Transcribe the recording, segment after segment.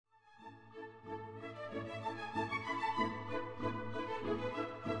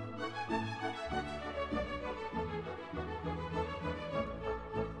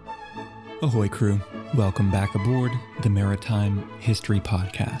Ahoy crew, welcome back aboard the Maritime History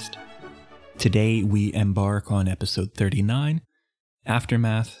Podcast. Today we embark on episode 39,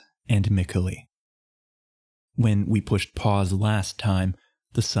 Aftermath and Mycale. When we pushed pause last time,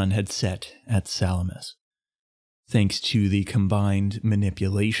 the sun had set at Salamis. Thanks to the combined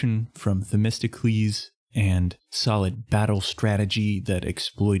manipulation from Themistocles and solid battle strategy that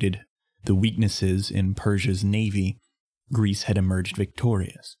exploited the weaknesses in Persia's navy, Greece had emerged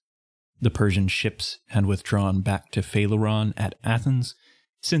victorious. The Persian ships had withdrawn back to Phaleron at Athens,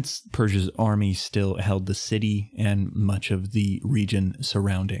 since Persia's army still held the city and much of the region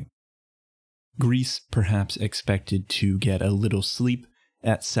surrounding. Greece perhaps expected to get a little sleep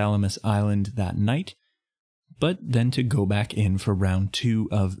at Salamis Island that night, but then to go back in for round 2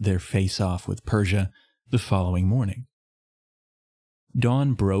 of their face-off with Persia the following morning.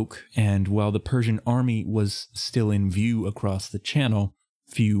 Dawn broke, and while the Persian army was still in view across the channel,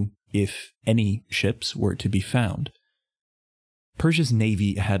 few, if any, ships were to be found. Persia's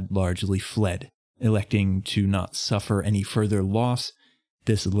navy had largely fled, electing to not suffer any further loss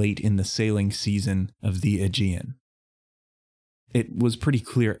this late in the sailing season of the Aegean. It was pretty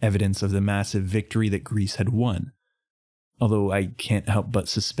clear evidence of the massive victory that Greece had won, although I can't help but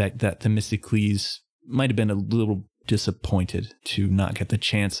suspect that Themistocles might have been a little disappointed to not get the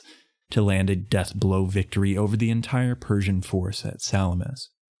chance to land a death blow victory over the entire Persian force at Salamis.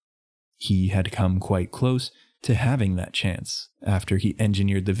 He had come quite close to having that chance after he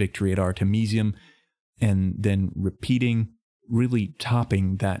engineered the victory at Artemisium, and then really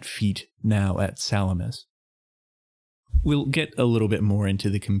topping that feat now at Salamis. We'll get a little bit more into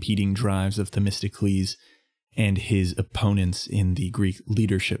the competing drives of Themistocles and his opponents in the Greek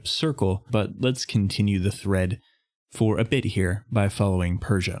leadership circle, but let's continue the thread for a bit here by following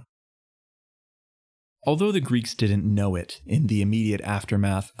Persia. Although the Greeks didn't know it in the immediate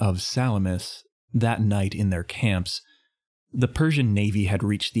aftermath of Salamis, that night in their camps, the Persian navy had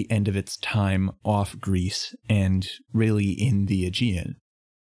reached the end of its time off Greece and really in the Aegean.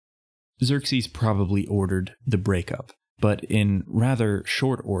 Xerxes probably ordered the breakup, but in rather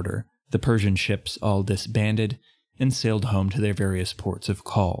short order, the Persian ships all disbanded and sailed home to their various ports of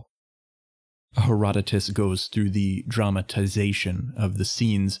call. Herodotus goes through the dramatization of the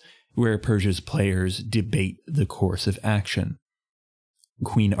scenes where Persia's players debate the course of action.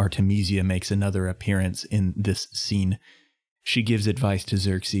 Queen Artemisia makes another appearance in this scene. She gives advice to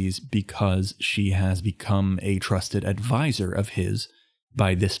Xerxes because she has become a trusted advisor of his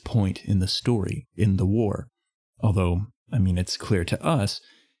by this point in the story, in the war. Although, it's clear to us,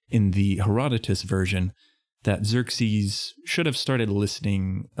 in the Herodotus version, that Xerxes should have started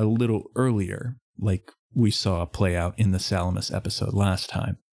listening a little earlier, like we saw play out in the Salamis episode last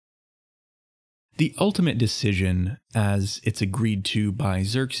time. The ultimate decision, as it's agreed to by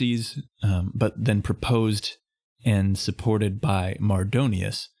Xerxes, but then proposed and supported by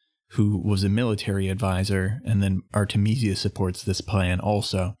Mardonius, who was a military advisor, and then Artemisia supports this plan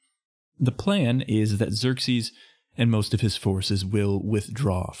also. The plan is that Xerxes and most of his forces will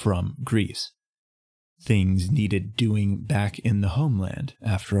withdraw from Greece. Things needed doing back in the homeland,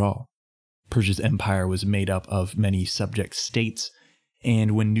 after all. Persia's empire was made up of many subject states,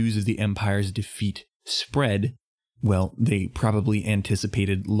 and when news of the empire's defeat spread, well, they probably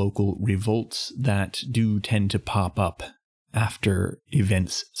anticipated local revolts that do tend to pop up after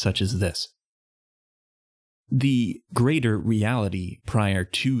events such as this. The greater reality prior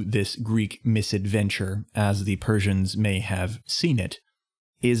to this Greek misadventure, as the Persians may have seen it,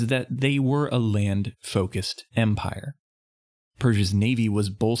 is that they were a land-focused empire. Persia's navy was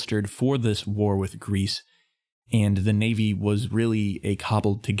bolstered for this war with Greece, and the navy was really a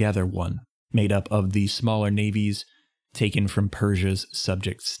cobbled-together one, made up of the smaller navies taken from Persia's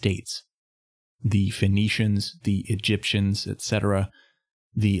subject states. The Phoenicians, the Egyptians, etc.,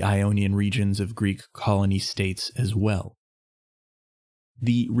 the Ionian regions of Greek colony states as well.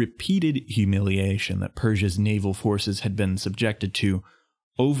 The repeated humiliation that Persia's naval forces had been subjected to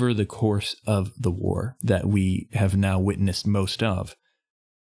over the course of the war that we have now witnessed most of,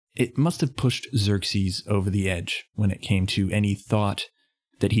 it must have pushed Xerxes over the edge when it came to any thought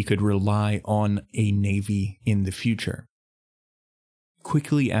that he could rely on a navy in the future.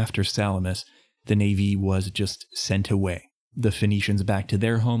 Quickly after Salamis, the navy was just sent away, the Phoenicians back to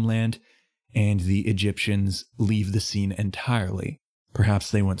their homeland, and the Egyptians leave the scene entirely.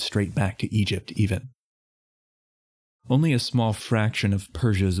 Perhaps they went straight back to Egypt even. Only a small fraction of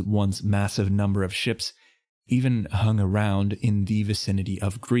Persia's once massive number of ships even hung around in the vicinity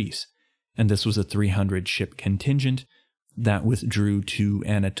of Greece, and this was a 300-ship contingent that withdrew to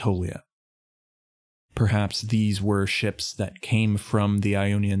Anatolia. Perhaps these were ships that came from the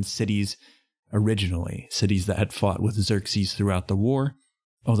Ionian cities originally, cities that had fought with Xerxes throughout the war,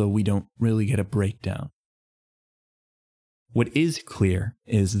 although we don't really get a breakdown. What is clear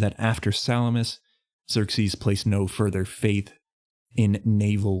is that after Salamis, Xerxes placed no further faith in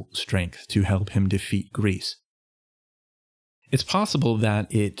naval strength to help him defeat Greece. It's possible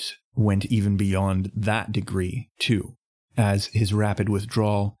that it went even beyond that degree, too, as his rapid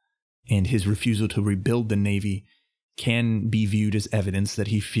withdrawal and his refusal to rebuild the navy can be viewed as evidence that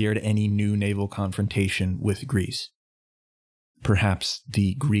he feared any new naval confrontation with Greece. Perhaps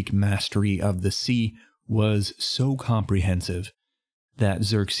the Greek mastery of the sea was so comprehensive that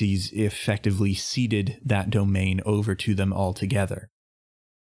Xerxes effectively ceded that domain over to them altogether.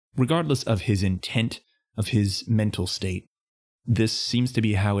 Regardless of his intent, of his mental state, this seems to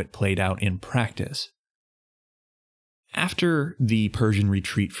be how it played out in practice. After the Persian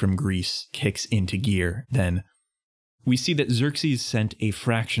retreat from Greece kicks into gear, then, we see that Xerxes sent a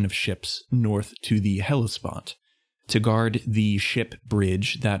fraction of ships north to the Hellespont to guard the ship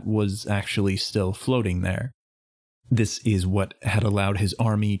bridge that was actually still floating there. This is what had allowed his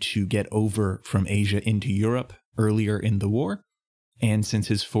army to get over from Asia into Europe earlier in the war, and since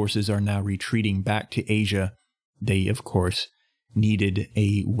his forces are now retreating back to Asia, they, of course, needed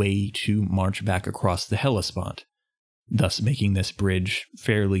a way to march back across the Hellespont, thus making this bridge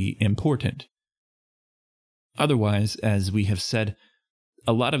fairly important. Otherwise, as we have said,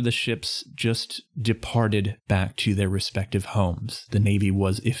 a lot of the ships just departed back to their respective homes. The navy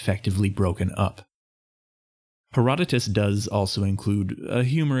was effectively broken up. Herodotus does also include a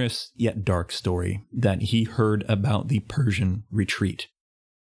humorous yet dark story that he heard about the Persian retreat.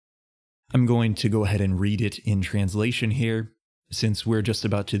 I'm going to go ahead and read it in translation here, since we're just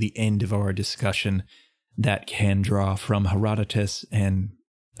about to the end of our discussion that can draw from Herodotus, and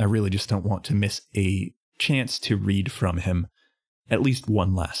I really just don't want to miss a chance to read from him at least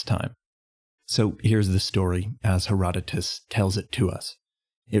one last time. So here's the story as Herodotus tells it to us.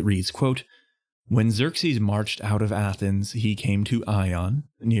 It reads, quote, "When Xerxes marched out of Athens, he came to Ion,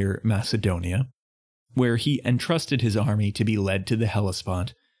 near Macedonia, where he entrusted his army to be led to the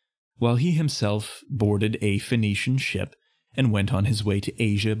Hellespont, while he himself boarded a Phoenician ship and went on his way to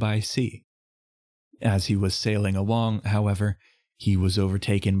Asia by sea. As he was sailing along, however, he was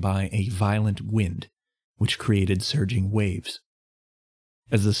overtaken by a violent wind, which created surging waves.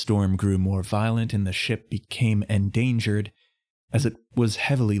 As the storm grew more violent and the ship became endangered, as it was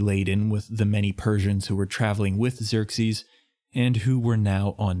heavily laden with the many Persians who were traveling with Xerxes and who were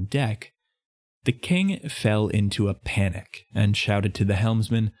now on deck, the king fell into a panic and shouted to the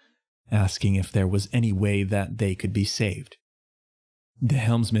helmsman, asking if there was any way that they could be saved. The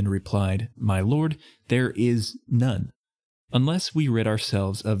helmsman replied, 'My lord, there is none, unless we rid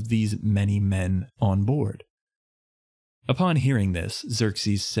ourselves of these many men on board.' Upon hearing this,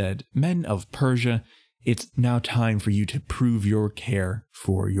 Xerxes said, 'Men of Persia, it's now time for you to prove your care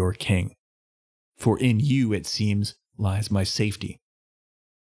for your king. For in you, it seems, lies my safety.'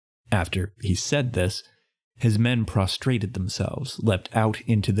 After he said this, his men prostrated themselves, leapt out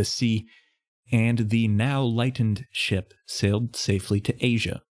into the sea, and the now lightened ship sailed safely to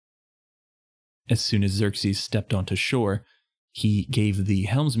Asia. As soon as Xerxes stepped onto shore, he gave the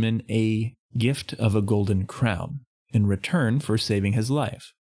helmsman a gift of a golden crown in return for saving his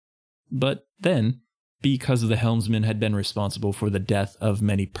life. But then, because the helmsman had been responsible for the death of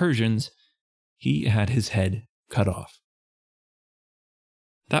many Persians, he had his head cut off."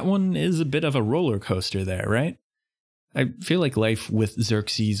 That one is a bit of a roller coaster there, right? I feel like life with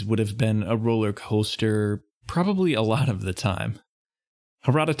Xerxes would have been a roller coaster probably a lot of the time.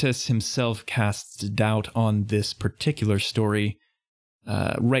 Herodotus himself casts doubt on this particular story,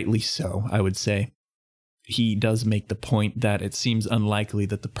 rightly so, I would say. He does make the point that it seems unlikely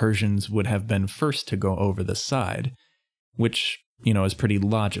that the Persians would have been first to go over the side, which, is pretty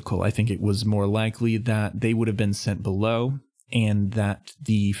logical. I think it was more likely that they would have been sent below, and that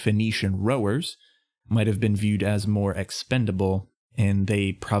the Phoenician rowers might have been viewed as more expendable, and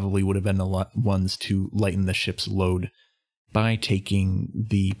they probably would have been the ones to lighten the ship's load by taking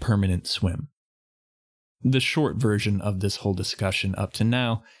the permanent swim. The short version of this whole discussion up to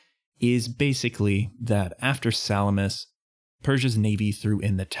now is basically that after Salamis, Persia's navy threw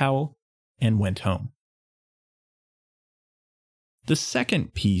in the towel and went home. The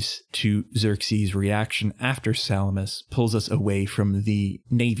second piece to Xerxes' reaction after Salamis pulls us away from the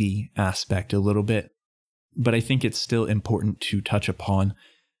navy aspect a little bit, but I think it's still important to touch upon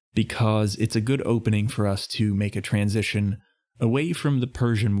because it's a good opening for us to make a transition away from the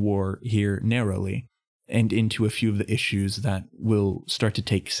Persian War here narrowly and into a few of the issues that will start to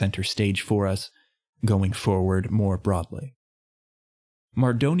take center stage for us going forward more broadly.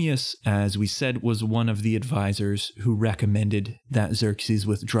 Mardonius, as we said, was one of the advisors who recommended that Xerxes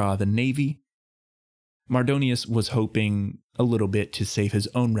withdraw the navy. Mardonius was hoping a little bit to save his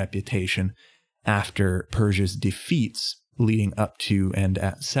own reputation after Persia's defeats leading up to and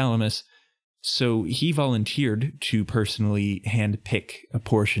at Salamis, so he volunteered to personally handpick a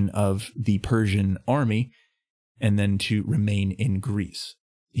portion of the Persian army and then to remain in Greece.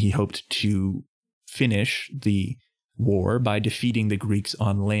 He hoped to finish the war by defeating the Greeks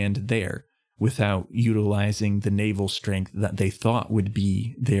on land there without utilizing the naval strength that they thought would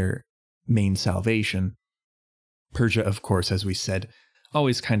be their main salvation. Persia, of course, as we said,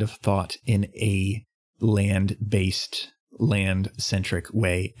 always kind of thought in a land-based, land-centric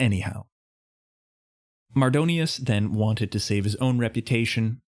way anyhow. Mardonius then wanted to save his own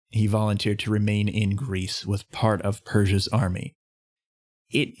reputation. He volunteered to remain in Greece with part of Persia's army.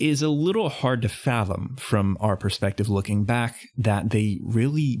 It is a little hard to fathom from our perspective looking back that they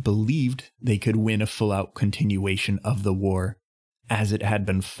really believed they could win a full-out continuation of the war as it had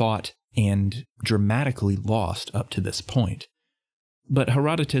been fought and dramatically lost up to this point. But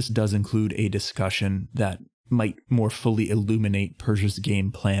Herodotus does include a discussion that might more fully illuminate Persia's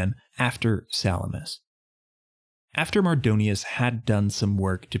game plan after Salamis. After Mardonius had done some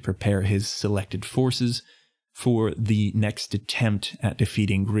work to prepare his selected forces for the next attempt at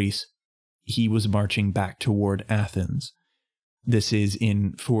defeating Greece, he was marching back toward Athens. This is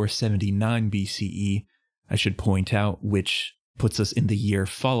in 479 BCE, I should point out, which puts us in the year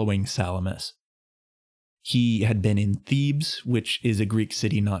following Salamis. He had been in Thebes, which is a Greek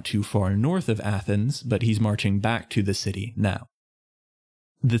city not too far north of Athens, but he's marching back to the city now.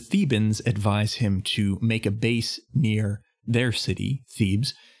 The Thebans advise him to make a base near their city,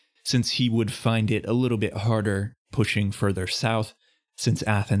 Thebes, since he would find it a little bit harder pushing further south, since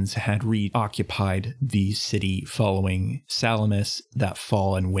Athens had reoccupied the city following Salamis that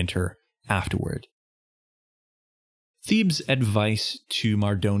fall and winter afterward. Thebes' advice to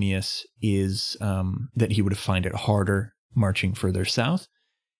Mardonius is that he would find it harder marching further south,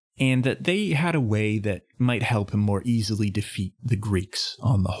 and that they had a way that might help him more easily defeat the Greeks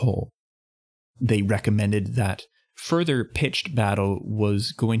on the whole. They recommended that further pitched battle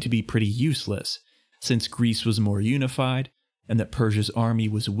was going to be pretty useless, since Greece was more unified, and that Persia's army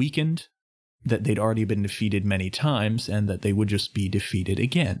was weakened, that they'd already been defeated many times, and that they would just be defeated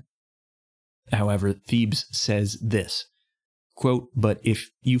again. However, Thebes says this, quote, "But if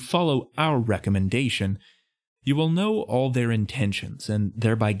you follow our recommendation, you will know all their intentions and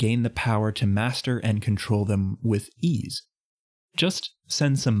thereby gain the power to master and control them with ease. Just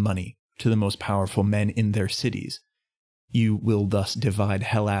send some money to the most powerful men in their cities. You will thus divide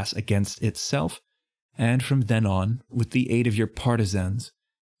Hellas against itself, and from then on, with the aid of your partisans,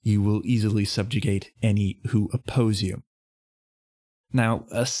 you will easily subjugate any who oppose you." Now,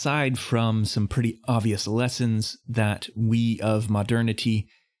 aside from some pretty obvious lessons that we of modernity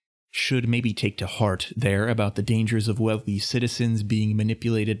should maybe take to heart there about the dangers of wealthy citizens being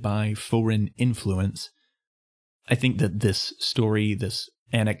manipulated by foreign influence, I think that this story, this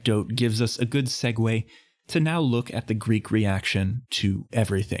anecdote, gives us a good segue to now look at the Greek reaction to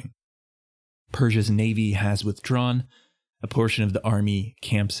everything. Persia's navy has withdrawn, a portion of the army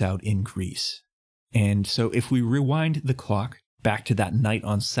camps out in Greece. And so if we rewind the clock back to that night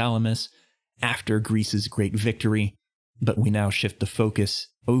on Salamis, after Greece's great victory, but we now shift the focus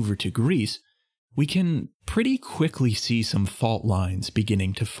over to Greece, we can pretty quickly see some fault lines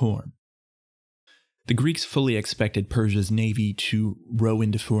beginning to form. The Greeks fully expected Persia's navy to row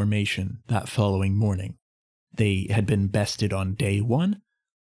into formation that following morning. They had been bested on day one,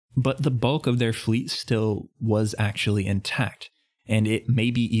 but the bulk of their fleet still was actually intact, and it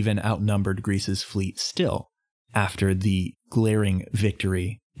maybe even outnumbered Greece's fleet still, after the glaring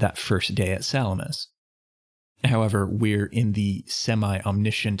victory that first day at Salamis. However, we're in the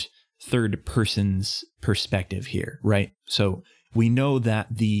semi-omniscient third person's perspective here, right? So we know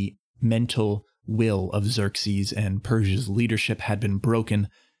that the mental will of Xerxes and Persia's leadership had been broken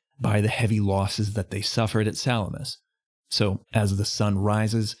by the heavy losses that they suffered at Salamis. So as the sun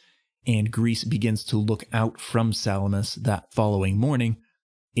rises and Greece begins to look out from Salamis that following morning,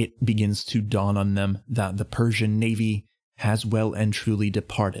 it begins to dawn on them that the Persian navy has well and truly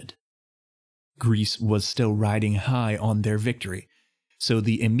departed. Greece was still riding high on their victory, so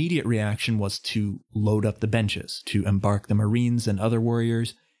the immediate reaction was to load up the benches, to embark the marines and other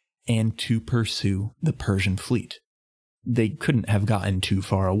warriors, and to pursue the Persian fleet. They couldn't have gotten too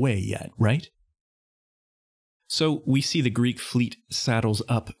far away yet, right? So we see the Greek fleet saddles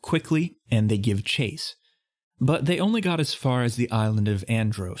up quickly, and they give chase. But they only got as far as the island of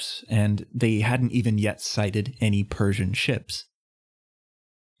Andros, and they hadn't even yet sighted any Persian ships.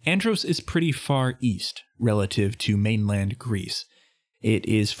 Andros is pretty far east relative to mainland Greece. It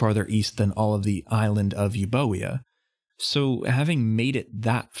is farther east than all of the island of Euboea, so having made it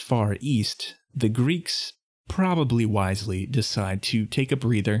that far east, the Greeks probably wisely decide to take a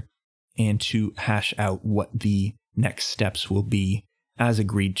breather and to hash out what the next steps will be, as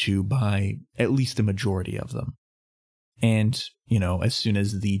agreed to by at least the majority of them. And, as soon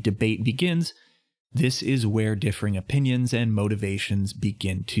as the debate begins, this is where differing opinions and motivations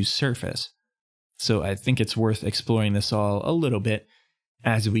begin to surface. So I think it's worth exploring this all a little bit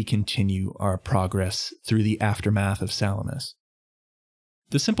as we continue our progress through the aftermath of Salamis.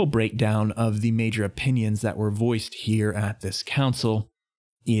 The simple breakdown of the major opinions that were voiced here at this council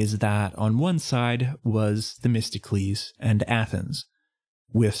is that on one side was Themistocles and Athens,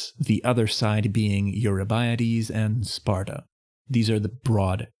 with the other side being Eurybiades and Sparta. These are the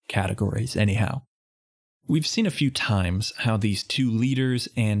broad categories anyhow. We've seen a few times how these two leaders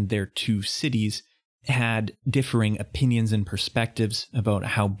and their two cities had differing opinions and perspectives about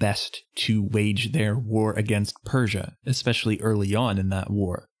how best to wage their war against Persia, especially early on in that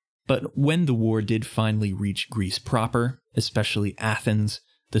war. But when the war did finally reach Greece proper, especially Athens,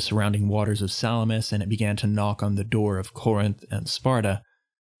 the surrounding waters of Salamis, and it began to knock on the door of Corinth and Sparta,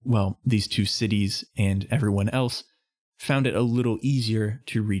 well, these two cities and everyone else found it a little easier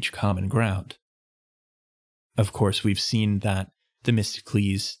to reach common ground. Of course, we've seen that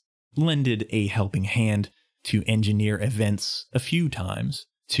Themistocles lended a helping hand to engineer events a few times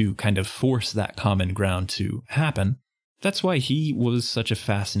to kind of force that common ground to happen. That's why he was such a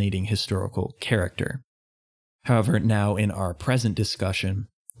fascinating historical character. However, now in our present discussion,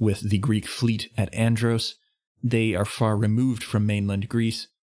 with the Greek fleet at Andros, they are far removed from mainland Greece.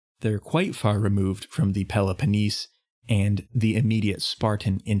 They're quite far removed from the Peloponnese and the immediate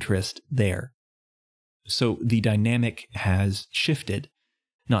Spartan interest there. So the dynamic has shifted,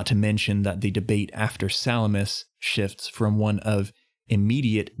 not to mention that the debate after Salamis shifts from one of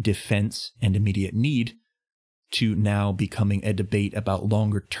immediate defense and immediate need to now becoming a debate about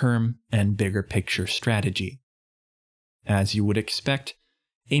longer term and bigger picture strategy. As you would expect,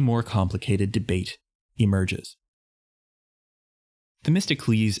 a more complicated debate emerges.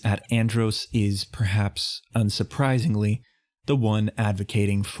 Themistocles at Andros is perhaps unsurprisingly the one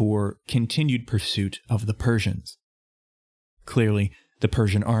advocating for continued pursuit of the Persians. Clearly, the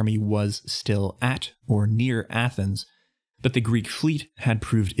Persian army was still at or near Athens, but the Greek fleet had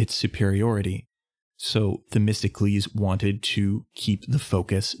proved its superiority, so Themistocles wanted to keep the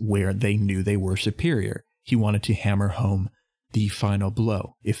focus where they knew they were superior. He wanted to hammer home the final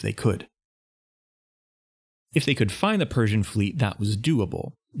blow, if they could. If they could find the Persian fleet, that was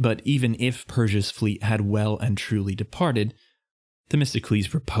doable, but even if Persia's fleet had well and truly departed, Themistocles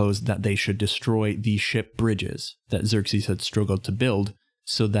proposed that they should destroy the ship bridges that Xerxes had struggled to build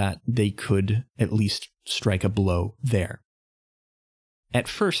so that they could at least strike a blow there. At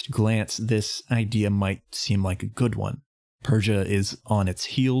first glance, this idea might seem like a good one. Persia is on its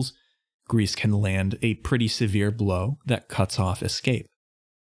heels. Greece can land a pretty severe blow that cuts off escape.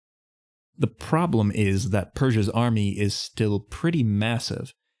 The problem is that Persia's army is still pretty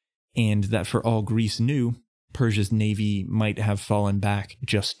massive, and that for all Greece knew, Persia's navy might have fallen back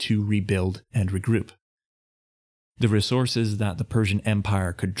just to rebuild and regroup. The resources that the Persian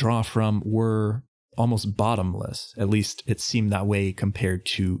Empire could draw from were almost bottomless, at least it seemed that way compared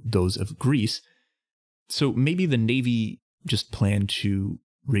to those of Greece. So maybe the navy just planned to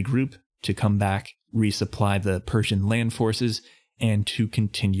regroup, to come back, resupply the Persian land forces, and to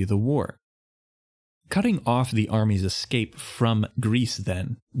continue the war. Cutting off the army's escape from Greece,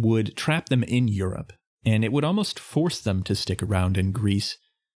 then, would trap them in Europe, and it would almost force them to stick around in Greece,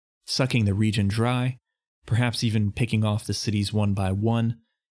 sucking the region dry, perhaps even picking off the cities one by one,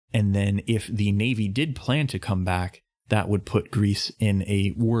 and then if the navy did plan to come back, that would put Greece in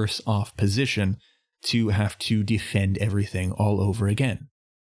a worse off position to have to defend everything all over again.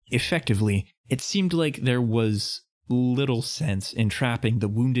 Effectively, it seemed like there was little sense in trapping the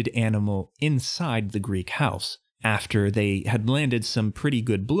wounded animal inside the Greek house after they had landed some pretty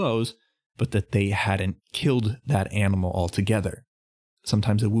good blows, but that they hadn't killed that animal altogether.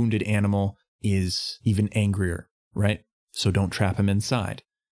 Sometimes a wounded animal is even angrier, right? So don't trap him inside.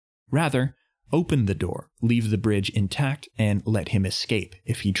 Rather, open the door, leave the bridge intact, and let him escape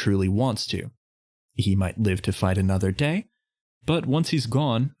if he truly wants to. He might live to fight another day, but once he's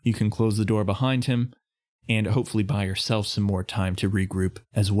gone, you can close the door behind him and hopefully buy yourself some more time to regroup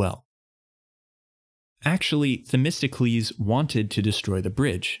as well. Actually, Themistocles wanted to destroy the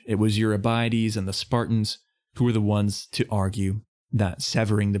bridge. It was Eurybiades and the Spartans who were the ones to argue that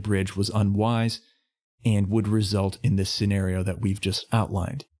severing the bridge was unwise and would result in this scenario that we've just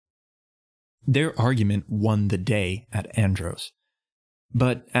outlined. Their argument won the day at Andros.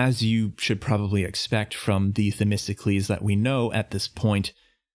 But as you should probably expect from the Themistocles that we know at this point,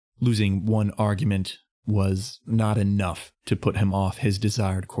 losing one argument was not enough to put him off his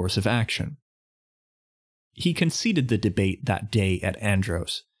desired course of action. He conceded the debate that day at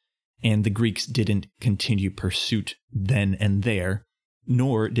Andros, and the Greeks didn't continue pursuit then and there,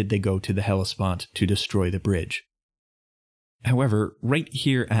 nor did they go to the Hellespont to destroy the bridge. However, right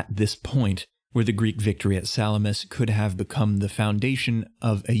here at this point, where the Greek victory at Salamis could have become the foundation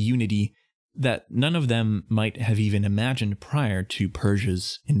of a unity that none of them might have even imagined prior to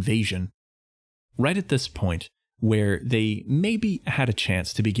Persia's invasion. Right at this point, where they maybe had a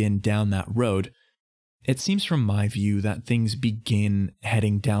chance to begin down that road, it seems from my view that things begin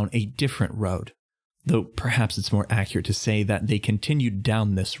heading down a different road, though perhaps it's more accurate to say that they continued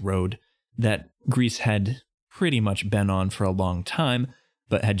down this road that Greece had pretty much been on for a long time,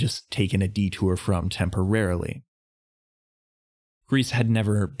 but had just taken a detour from temporarily. Greece had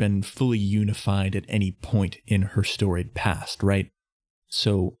never been fully unified at any point in her storied past, right?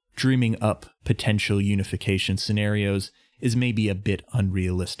 So dreaming up potential unification scenarios is maybe a bit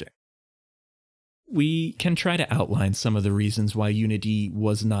unrealistic. We can try to outline some of the reasons why unity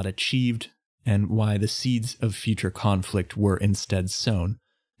was not achieved and why the seeds of future conflict were instead sown.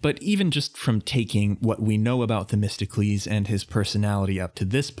 But even just from taking what we know about Themistocles and his personality up to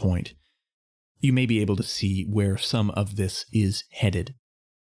this point, you may be able to see where some of this is headed.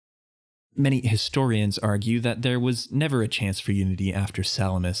 Many historians argue that there was never a chance for unity after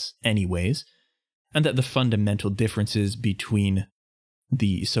Salamis anyways, and that the fundamental differences between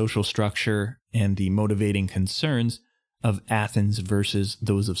the social structure and the motivating concerns of Athens versus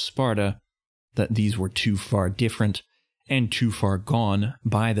those of Sparta, that these were too far different and too far gone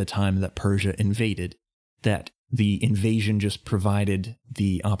by the time that Persia invaded, that the invasion just provided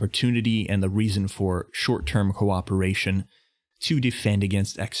the opportunity and the reason for short-term cooperation to defend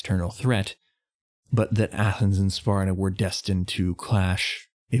against external threat, but that Athens and Sparta were destined to clash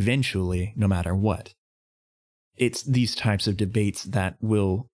eventually, no matter what. It's these types of debates that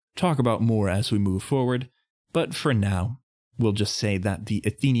we'll talk about more as we move forward, but for now, we'll just say that the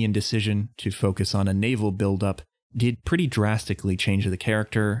Athenian decision to focus on a naval buildup did pretty drastically change the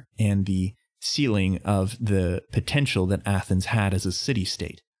character and the ceiling of the potential that Athens had as a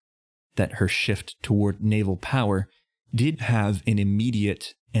city-state. That her shift toward naval power did have an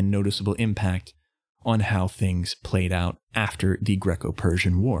immediate and noticeable impact on how things played out after the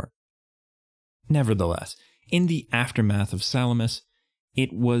Greco-Persian War. Nevertheless, in the aftermath of Salamis,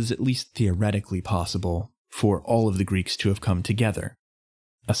 it was at least theoretically possible for all of the Greeks to have come together,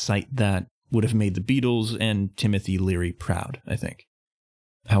 a sight that would have made the Beatles and Timothy Leary proud, I think.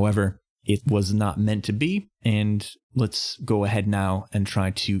 However, it was not meant to be, and let's go ahead now and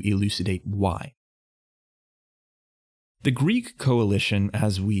try to elucidate why. The Greek coalition,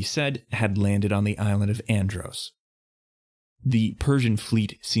 as we said, had landed on the island of Andros. The Persian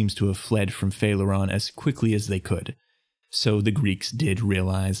fleet seems to have fled from Phaleron as quickly as they could, so the Greeks did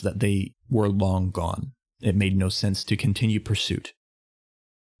realize that they were long gone. It made no sense to continue pursuit.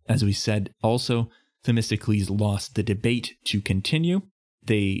 As we said, also, Themistocles lost the debate to continue.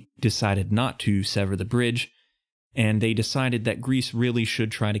 They decided not to sever the bridge, and they decided that Greece really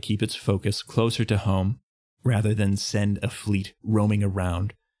should try to keep its focus closer to home, rather than send a fleet roaming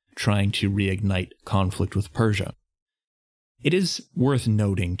around, trying to reignite conflict with Persia. It is worth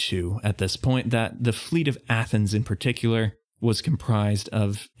noting, too, at this point, that the fleet of Athens in particular was comprised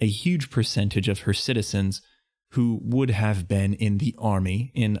of a huge percentage of her citizens who would have been in the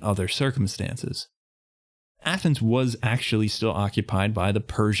army in other circumstances. Athens was actually still occupied by the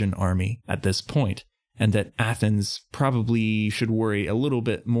Persian army at this point, and that Athens probably should worry a little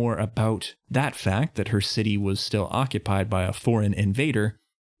bit more about that fact that her city was still occupied by a foreign invader.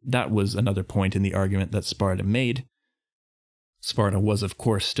 That was another point in the argument that Sparta made. Sparta was, of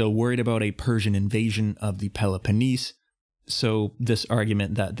course, still worried about a Persian invasion of the Peloponnese, so this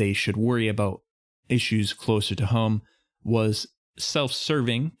argument that they should worry about issues closer to home was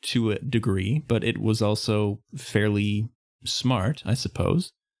self-serving to a degree, but it was also fairly smart, I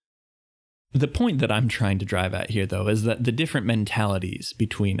suppose. The point that I'm trying to drive at here, though, is that the different mentalities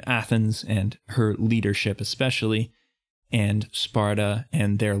between Athens and her leadership especially, and Sparta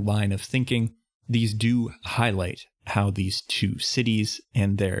and their line of thinking, these do highlight how these two cities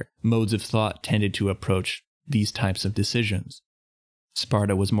and their modes of thought tended to approach these types of decisions.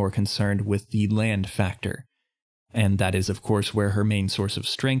 Sparta was more concerned with the land factor, and that is, of course, where her main source of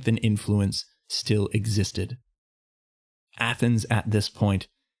strength and influence still existed. Athens at this point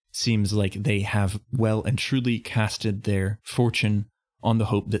seems like they have well and truly casted their fortune on the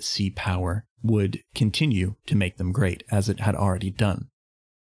hope that sea power would continue to make them great, as it had already done.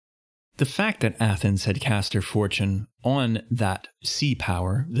 The fact that Athens had cast her fortune on that sea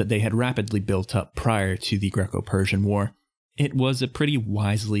power that they had rapidly built up prior to the Greco-Persian War, it was a pretty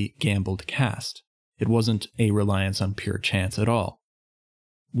wisely gambled cast. It wasn't a reliance on pure chance at all.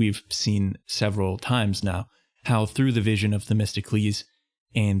 We've seen several times now how through the vision of Themistocles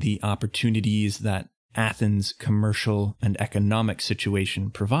and the opportunities that Athens' commercial and economic situation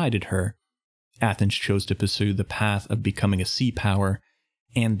provided her, Athens chose to pursue the path of becoming a sea power,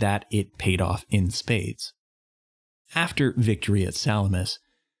 and that it paid off in spades. After victory at Salamis,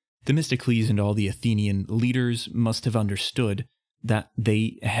 Themistocles and all the Athenian leaders must have understood that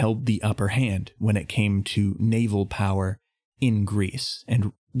they held the upper hand when it came to naval power in Greece,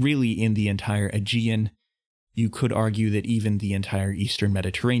 and really in the entire Aegean. You could argue that even the entire Eastern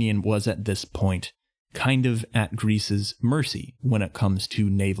Mediterranean was at this point kind of at Greece's mercy when it comes to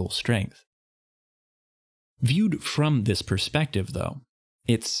naval strength. Viewed from this perspective, though,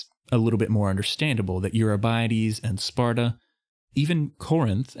 it's a little bit more understandable that Eurybiades and Sparta, even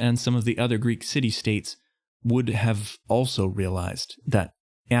Corinth and some of the other Greek city-states, would have also realized that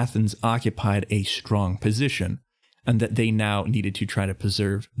Athens occupied a strong position, and that they now needed to try to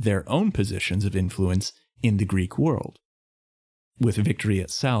preserve their own positions of influence in the Greek world. With victory at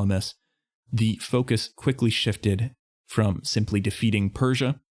Salamis, the focus quickly shifted from simply defeating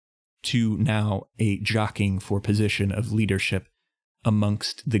Persia to now a jockeying for position of leadership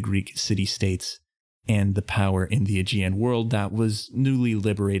amongst the Greek city-states and the power in the Aegean world that was newly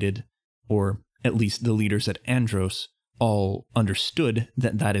liberated, or at least the leaders at Andros all understood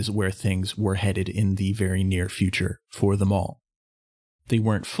that that is where things were headed in the very near future for them all. They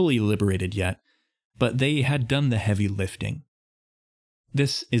weren't fully liberated yet, but they had done the heavy lifting.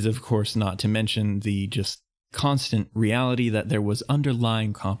 This is, of course, not to mention the just constant reality that there was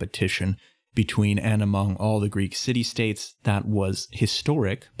underlying competition between and among all the Greek city-states that was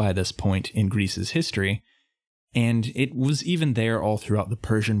historic by this point in Greece's history, and it was even there all throughout the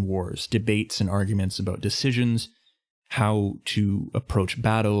Persian Wars, debates and arguments about decisions, how to approach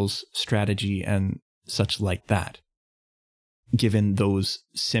battles, strategy, and such like that. Given those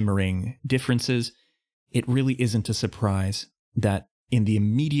simmering differences, it really isn't a surprise that in the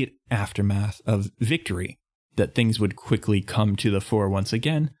immediate aftermath of victory, that things would quickly come to the fore once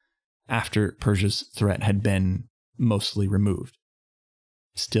again after Persia's threat had been mostly removed.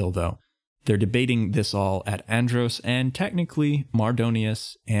 Still, though, they're debating this all at Andros, and technically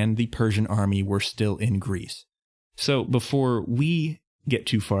Mardonius and the Persian army were still in Greece. So before we get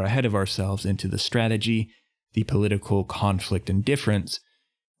too far ahead of ourselves into the strategy, the political conflict and difference,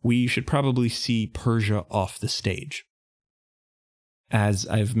 we should probably see Persia off the stage. As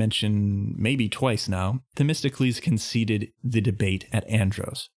I've mentioned maybe twice now, Themistocles conceded the debate at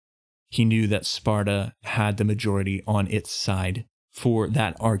Andros. He knew that Sparta had the majority on its side for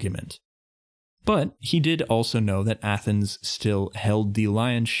that argument. But he did also know that Athens still held the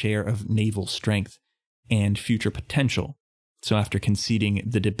lion's share of naval strength and future potential. So after conceding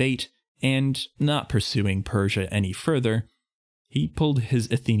the debate and not pursuing Persia any further, he pulled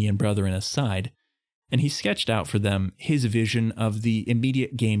his Athenian brethren aside, and he sketched out for them his vision of the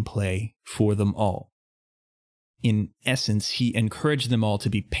immediate gameplay for them all. In essence, he encouraged them all to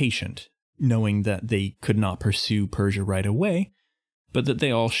be patient, knowing that they could not pursue Persia right away, but that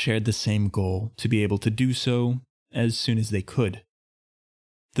they all shared the same goal to be able to do so as soon as they could.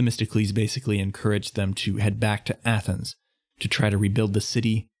 Themistocles basically encouraged them to head back to Athens to try to rebuild the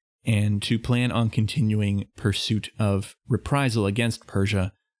city and to plan on continuing pursuit of reprisal against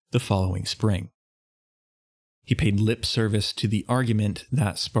Persia the following spring. He paid lip service to the argument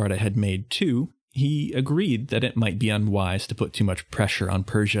that Sparta had made too. He agreed that it might be unwise to put too much pressure on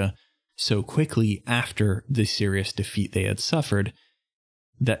Persia so quickly after the serious defeat they had suffered,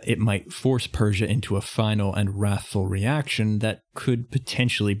 that it might force Persia into a final and wrathful reaction that could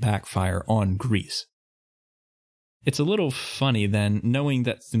potentially backfire on Greece. It's a little funny then, knowing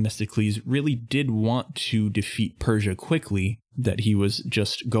that Themistocles really did want to defeat Persia quickly, that he was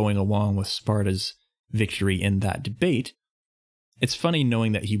just going along with Sparta's victory in that debate. It's funny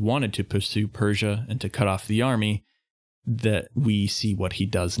knowing that he wanted to pursue Persia and to cut off the army, that we see what he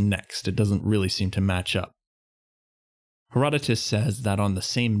does next. It doesn't really seem to match up. Herodotus says that on the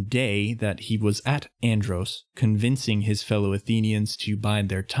same day that he was at Andros, convincing his fellow Athenians to bide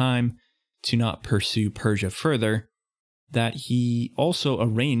their time, to not pursue Persia further, that he also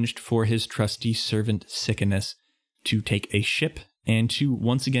arranged for his trusty servant Sicanus to take a ship and to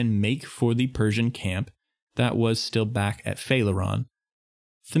once again make for the Persian camp that was still back at Phaleron.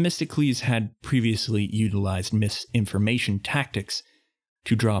 Themistocles had previously utilized misinformation tactics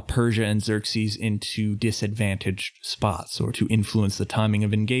to draw Persia and Xerxes into disadvantaged spots or to influence the timing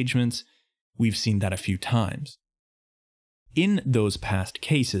of engagements. We've seen that a few times. In those past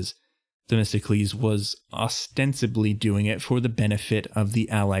cases, Themistocles was ostensibly doing it for the benefit of the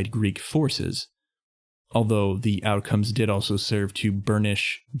allied Greek forces, although the outcomes did also serve to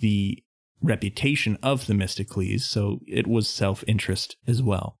burnish the reputation of Themistocles, so it was self-interest as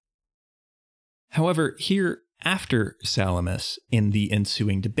well. However, here after Salamis, in the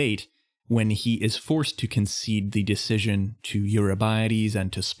ensuing debate, when he is forced to concede the decision to Eurybiades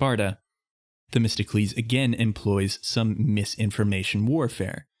and to Sparta, Themistocles again employs some misinformation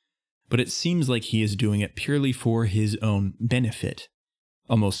warfare, but it seems like he is doing it purely for his own benefit,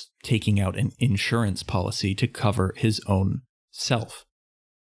 almost taking out an insurance policy to cover his own self.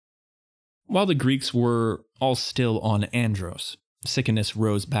 While the Greeks were all still on Andros, Siconus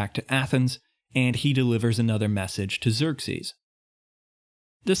rows back to Athens, and he delivers another message to Xerxes.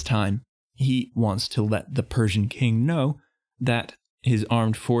 This time, he wants to let the Persian king know that his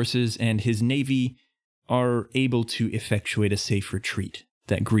armed forces and his navy are able to effectuate a safe retreat,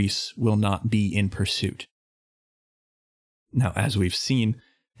 that Greece will not be in pursuit. Now, as we've seen,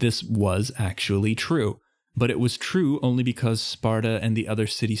 this was actually true, but it was true only because Sparta and the other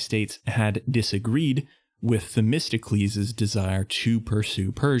city-states had disagreed with Themistocles' desire to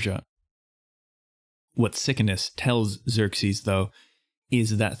pursue Persia. What Siconus tells Xerxes, though,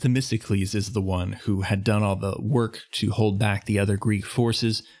 is that Themistocles is the one who had done all the work to hold back the other Greek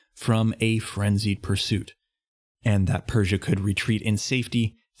forces from a frenzied pursuit, and that Persia could retreat in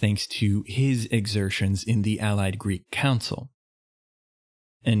safety thanks to his exertions in the allied Greek council.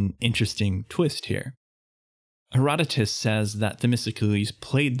 An interesting twist here. Herodotus says that Themistocles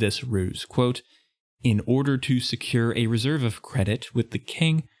played this ruse, quote, in order to secure a reserve of credit with the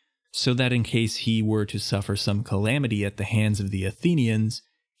king, so that in case he were to suffer some calamity at the hands of the Athenians,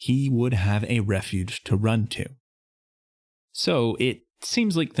 he would have a refuge to run to. So it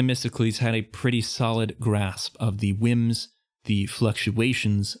seems like Themistocles had a pretty solid grasp of the whims, the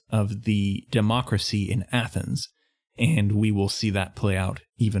fluctuations of the democracy in Athens, and we will see that play out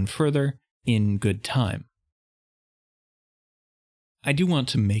even further in good time. I do want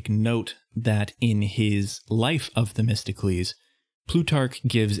to make note that in his Life of Themistocles, Plutarch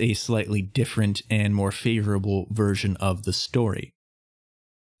gives a slightly different and more favorable version of the story.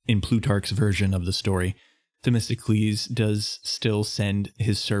 In Plutarch's version of the story, Themistocles does still send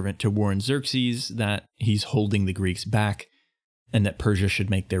his servant to warn Xerxes that he's holding the Greeks back, and that Persia should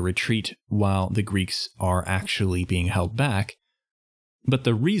make their retreat while the Greeks are actually being held back. But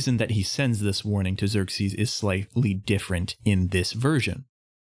the reason that he sends this warning to Xerxes is slightly different in this version.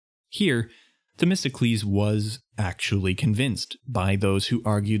 Here, Themistocles was actually convinced by those who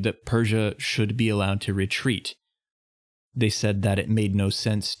argued that Persia should be allowed to retreat. They said that it made no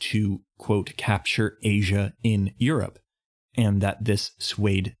sense to, quote, capture Asia in Europe, and that this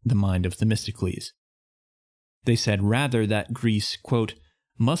swayed the mind of Themistocles. They said rather that Greece, quote,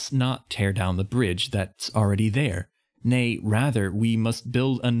 must not tear down the bridge that's already there. Nay, rather, we must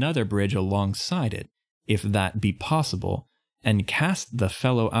build another bridge alongside it, if that be possible, and cast the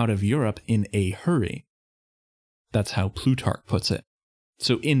fellow out of Europe in a hurry. That's how Plutarch puts it.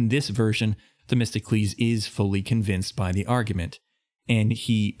 So in this version, Themistocles is fully convinced by the argument, and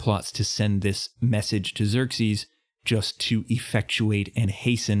he plots to send this message to Xerxes just to effectuate and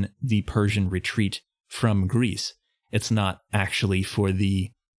hasten the Persian retreat from Greece. It's not actually for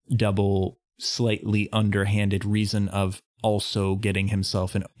the double, slightly underhanded reason of also getting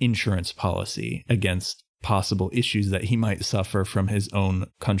himself an insurance policy against possible issues that he might suffer from his own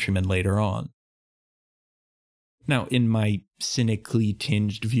countrymen later on. Now, in my cynically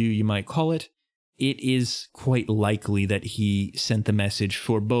tinged view, you might call it, it is quite likely that he sent the message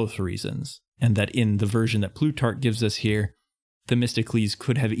for both reasons, and that in the version that Plutarch gives us here, Themistocles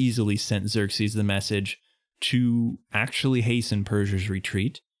could have easily sent Xerxes the message to actually hasten Persia's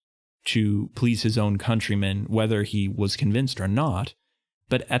retreat, to please his own countrymen, whether he was convinced or not,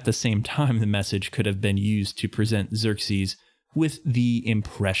 but at the same time the message could have been used to present Xerxes with the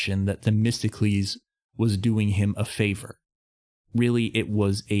impression that Themistocles was doing him a favor. Really, it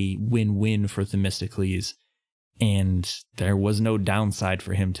was a win-win for Themistocles, and there was no downside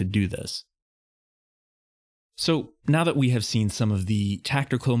for him to do this. So, now that we have seen some of the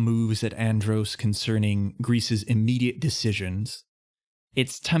tactical moves at Andros concerning Greece's immediate decisions,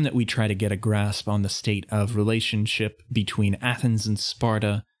 it's time that we try to get a grasp on the state of relationship between Athens and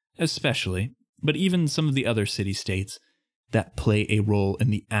Sparta, especially, but even some of the other city-states, that play a role in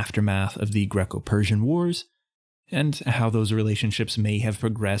the aftermath of the Greco-Persian Wars, and how those relationships may have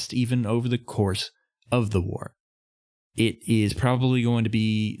progressed even over the course of the war. It is probably going to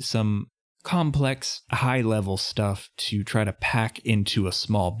be some complex, high-level stuff to try to pack into a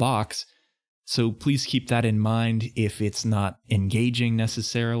small box, so please keep that in mind if it's not engaging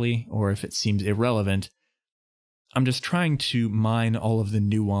necessarily, or if it seems irrelevant. I'm just trying to mine all of the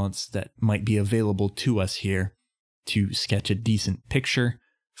nuance that might be available to us here to sketch a decent picture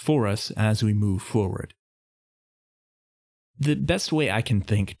for us as we move forward. The best way I can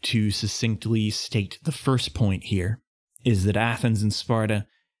think to succinctly state the first point here is that Athens and Sparta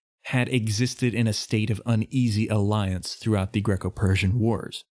had existed in a state of uneasy alliance throughout the Greco-Persian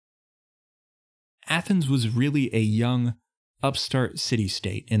Wars. Athens was really a young, upstart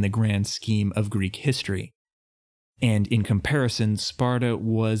city-state in the grand scheme of Greek history, and in comparison, Sparta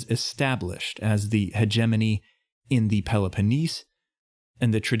was established as the hegemony in the Peloponnese,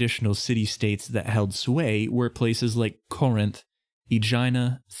 and the traditional city-states that held sway were places like Corinth,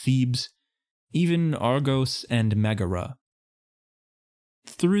 Aegina, Thebes, even Argos and Megara.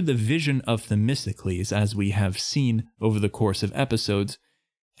 Through the vision of Themistocles, as we have seen over the course of episodes,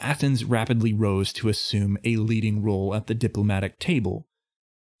 Athens rapidly rose to assume a leading role at the diplomatic table,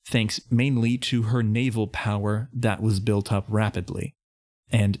 thanks mainly to her naval power that was built up rapidly,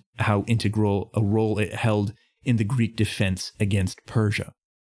 and how integral a role it held in the Greek defense against Persia.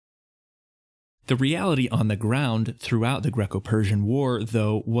 The reality on the ground throughout the Greco-Persian War,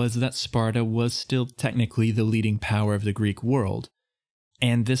 though, was that Sparta was still technically the leading power of the Greek world,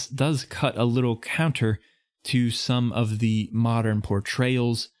 and this does cut a little counter to some of the modern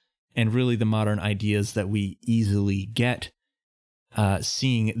portrayals and really the modern ideas that we easily get,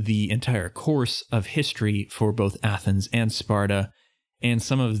 seeing the entire course of history for both Athens and Sparta, and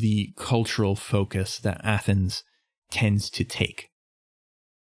some of the cultural focus that Athens tends to take.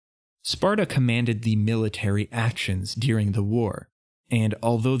 Sparta commanded the military actions during the war, and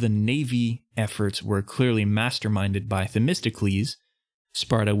although the navy efforts were clearly masterminded by Themistocles,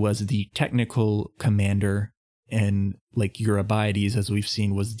 Sparta was the technical commander, and like Eurybiades, as we've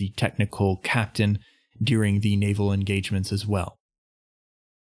seen, was the technical captain during the naval engagements as well.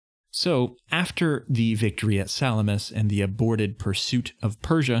 So, after the victory at Salamis and the aborted pursuit of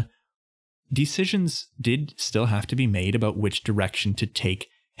Persia, decisions did still have to be made about which direction to take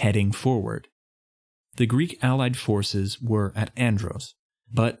heading forward. The Greek allied forces were at Andros,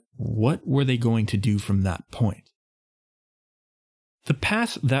 but what were they going to do from that point? The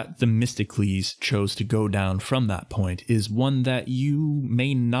path that Themistocles chose to go down from that point is one that you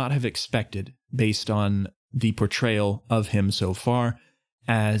may not have expected based on the portrayal of him so far,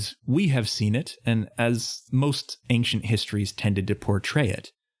 as we have seen it, and as most ancient histories tended to portray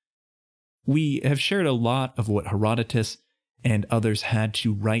it. We have shared a lot of what Herodotus and others had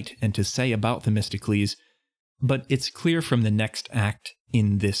to write and to say about Themistocles, but it's clear from the next act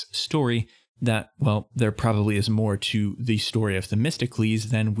in this story that, well, there probably is more to the story of Themistocles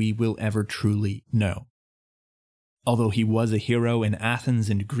than we will ever truly know. Although he was a hero in Athens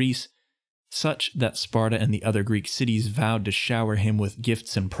and Greece, such that Sparta and the other Greek cities vowed to shower him with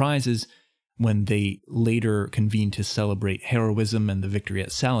gifts and prizes when they later convened to celebrate heroism and the victory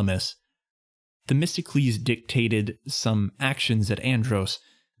at Salamis, Themistocles dictated some actions at Andros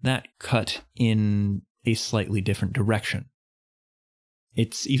that cut in a slightly different direction.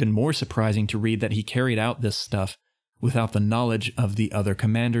 It's even more surprising to read that he carried out this stuff without the knowledge of the other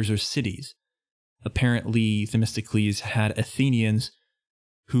commanders or cities. Apparently, Themistocles had Athenians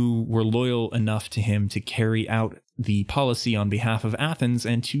who were loyal enough to him to carry out the policy on behalf of Athens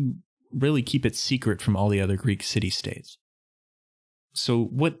and to really keep it secret from all the other Greek city-states. So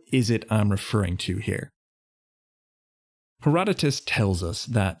what is it I'm referring to here? Herodotus tells us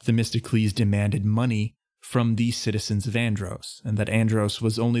that Themistocles demanded money from the citizens of Andros, and that Andros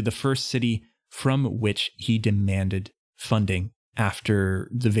was only the first city from which he demanded funding after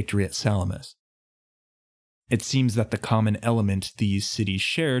the victory at Salamis. It seems that the common element these cities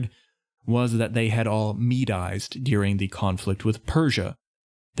shared was that they had all Medized during the conflict with Persia.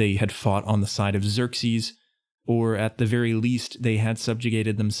 They had fought on the side of Xerxes, or at the very least they had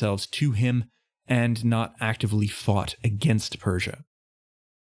subjugated themselves to him and not actively fought against Persia.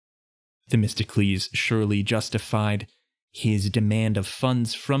 Themistocles surely justified his demand of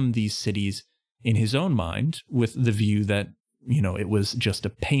funds from these cities in his own mind, with the view that, it was just a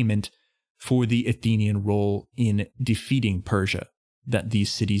payment for the Athenian role in defeating Persia, that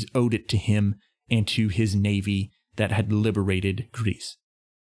these cities owed it to him and to his navy that had liberated Greece.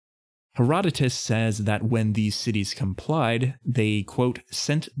 Herodotus says that when these cities complied, they, quote,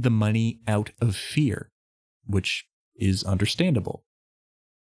 sent the money out of fear, which is understandable.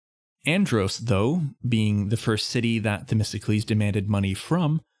 Andros, though, being the first city that Themistocles demanded money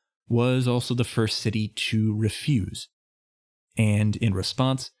from, was also the first city to refuse. And in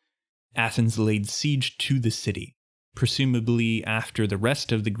response, Athens laid siege to the city, presumably after the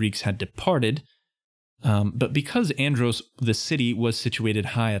rest of the Greeks had departed. But because Andros, the city, was situated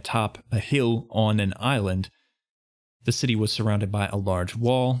high atop a hill on an island, the city was surrounded by a large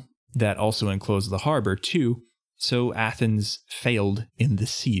wall that also enclosed the harbor too, so Athens failed in the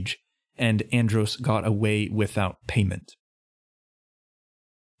siege, and Andros got away without payment.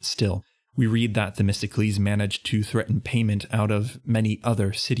 Still, we read that Themistocles managed to threaten payment out of many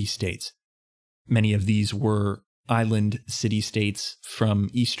other city-states. Many of these were island city-states from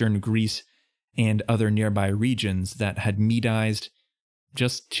eastern Greece and other nearby regions that had Medized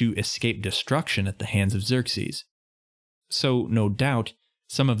just to escape destruction at the hands of Xerxes. So, no doubt,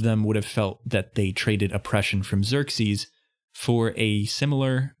 some of them would have felt that they traded oppression from Xerxes for a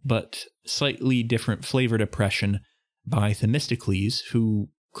similar but slightly different flavored oppression by Themistocles, who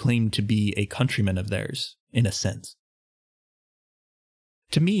claimed to be a countryman of theirs, in a sense.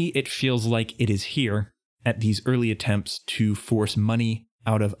 To me, it feels like it is here, at these early attempts to force money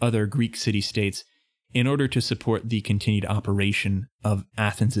out of other Greek city-states in order to support the continued operation of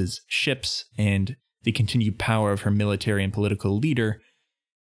Athens' ships and the continued power of her military and political leader.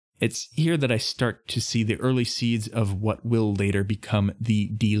 It's here that I start to see the early seeds of what will later become the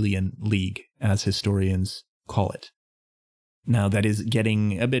Delian League, as historians call it. Now, that is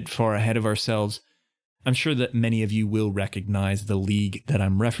getting a bit far ahead of ourselves. I'm sure that many of you will recognize the league that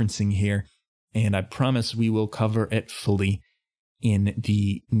I'm referencing here, and I promise we will cover it fully in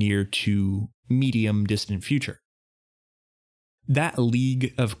the near to medium distant future. That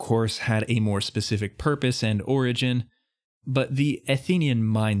league, of course, had a more specific purpose and origin, but the Athenian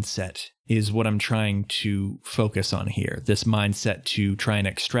mindset is what I'm trying to focus on here. This mindset to try and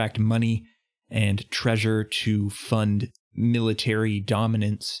extract money and treasure to fund military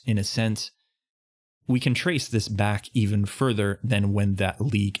dominance, in a sense. We can trace this back even further than when that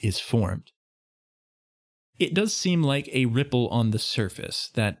league is formed. It does seem like a ripple on the surface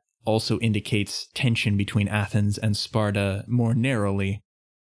that also indicates tension between Athens and Sparta more narrowly,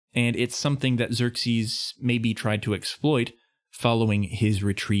 and it's something that Xerxes maybe tried to exploit following his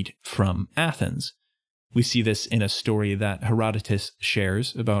retreat from Athens. We see this in a story that Herodotus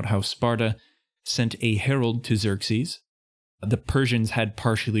shares about how Sparta sent a herald to Xerxes. The Persians had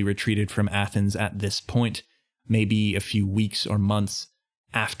partially retreated from Athens at this point, maybe a few weeks or months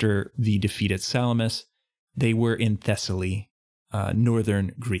after the defeat at Salamis. They were in Thessaly,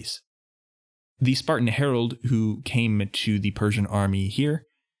 northern Greece. The Spartan herald who came to the Persian army here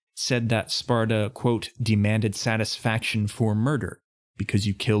said that Sparta, quote, demanded satisfaction for murder because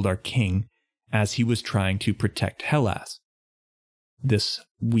you killed our king as he was trying to protect Hellas. This,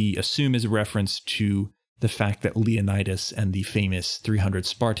 we assume, is a reference to the fact that Leonidas and the famous 300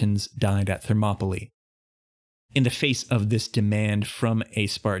 Spartans died at Thermopylae. In the face of this demand from a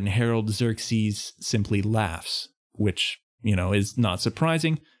Spartan herald, Xerxes simply laughs, which, is not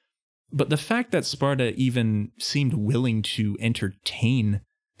surprising. But the fact that Sparta even seemed willing to entertain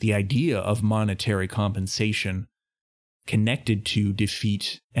the idea of monetary compensation connected to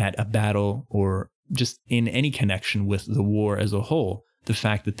defeat at a battle or just in any connection with the war as a whole, the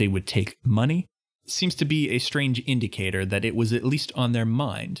fact that they would take money seems to be a strange indicator that it was at least on their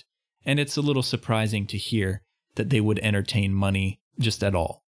mind, and it's a little surprising to hear that they would entertain money just at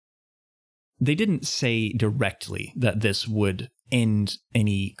all. They didn't say directly that this would end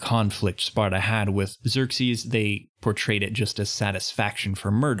any conflict Sparta had with Xerxes. They portrayed it just as satisfaction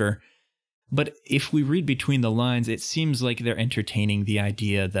for murder. But if we read between the lines, it seems like they're entertaining the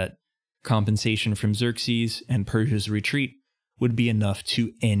idea that compensation from Xerxes and Persia's retreat would be enough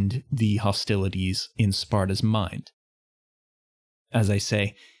to end the hostilities in Sparta's mind. As I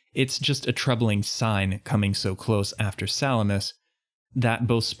say, it's just a troubling sign coming so close after Salamis that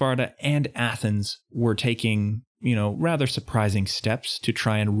both Sparta and Athens were taking, rather surprising steps to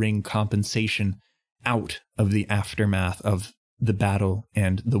try and wring compensation out of the aftermath of the battle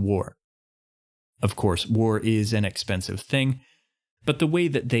and the war. Of course, war is an expensive thing, but the way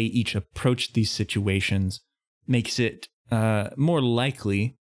that they each approached these situations makes it more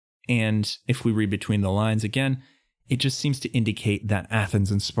likely, and if we read between the lines again, it just seems to indicate that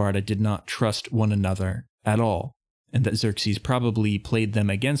Athens and Sparta did not trust one another at all, and that Xerxes probably played them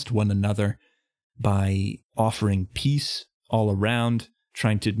against one another by offering peace all around,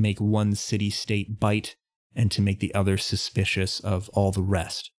 trying to make one city-state bite, and to make the other suspicious of all the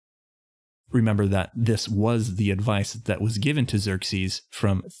rest. Remember that this was the advice that was given to Xerxes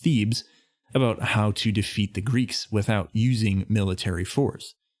from Thebes, about how to defeat the Greeks without using military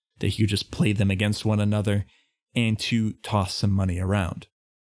force, that he could just play them against one another and to toss some money around.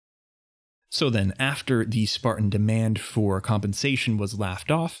 So then, after the Spartan demand for compensation was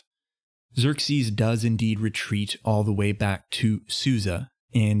laughed off, Xerxes does indeed retreat all the way back to Susa,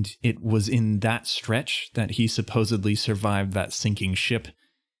 and it was in that stretch that he supposedly survived that sinking ship,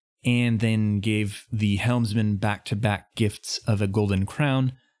 and then gave the helmsman back-to-back gifts of a golden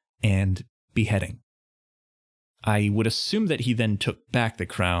crown and beheading. I would assume that he then took back the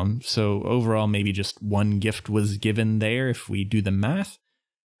crown, so overall maybe just one gift was given there if we do the math,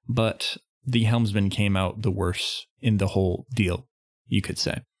 but the helmsman came out the worse in the whole deal, you could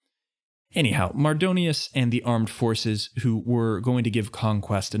say. Anyhow, Mardonius and the armed forces who were going to give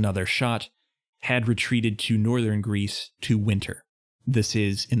conquest another shot had retreated to northern Greece to winter. This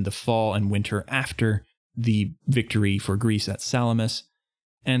is in the fall and winter after the victory for Greece at Salamis,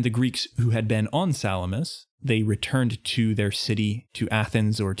 and the Greeks who had been on Salamis, they returned to their city, to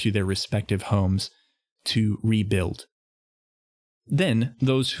Athens or to their respective homes, to rebuild. Then,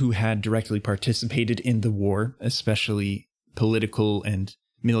 those who had directly participated in the war, especially political and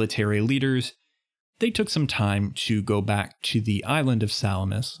military leaders, they took some time to go back to the island of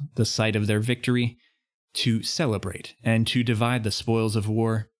Salamis, the site of their victory, to celebrate and to divide the spoils of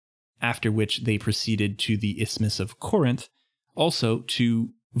war, after which they proceeded to the Isthmus of Corinth, also to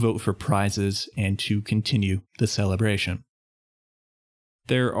vote for prizes and to continue the celebration.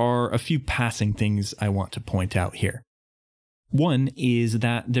 There are a few passing things I want to point out here. One is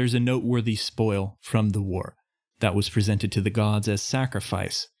that there's a noteworthy spoil from the war that was presented to the gods as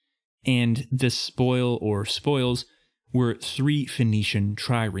sacrifice, and this spoil or spoils were 3 Phoenician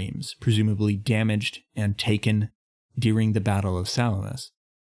triremes, presumably damaged and taken during the Battle of Salamis.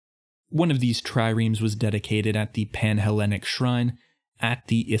 One of these triremes was dedicated at the Pan-Hellenic shrine at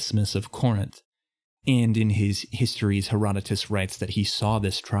the Isthmus of Corinth, and in his histories Herodotus writes that he saw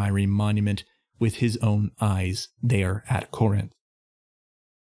this trireme monument with his own eyes there at Corinth.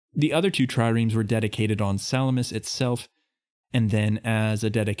 The other 2 triremes were dedicated on Salamis itself, and then as a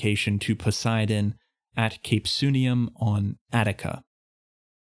dedication to Poseidon at Cape Sunium on Attica.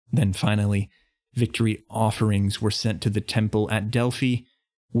 Then finally, victory offerings were sent to the temple at Delphi,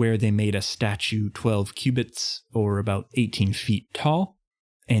 where they made a statue 12 cubits, or about 18 feet tall,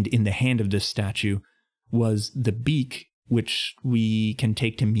 and in the hand of this statue was the beak, which we can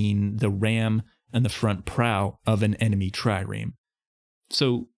take to mean the ram and the front prow of an enemy trireme.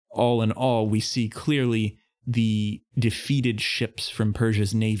 So, all in all, we see clearly the defeated ships from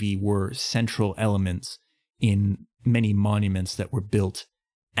Persia's navy were central elements in many monuments that were built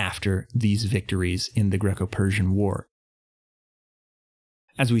after these victories in the Greco-Persian War.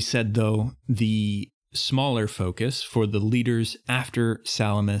 As we said, though, the smaller focus for the leaders after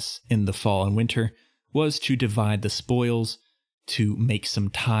Salamis in the fall and winter was to divide the spoils, to make some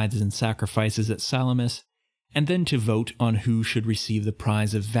tithes and sacrifices at Salamis, and then to vote on who should receive the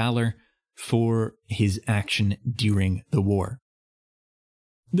prize of valor for his action during the war.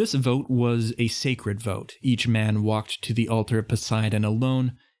 This vote was a sacred vote. Each man walked to the altar of Poseidon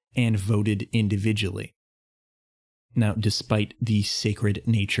alone and voted individually. Now, despite the sacred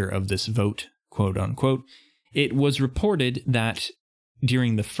nature of this vote, quote unquote, it was reported that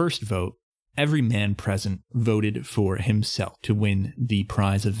during the first vote, every man present voted for himself to win the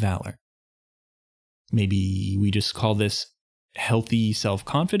prize of valor. Maybe we just call this healthy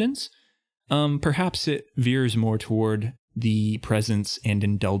self-confidence? Perhaps it veers more toward the presence and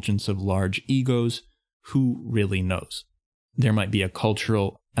indulgence of large egos. Who really knows? There might be a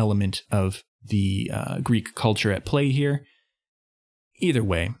cultural element of the Greek culture at play here. Either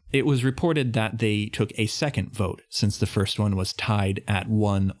way, it was reported that they took a second vote, since the first one was tied at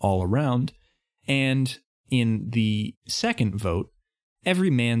 1 all around, and in the second vote,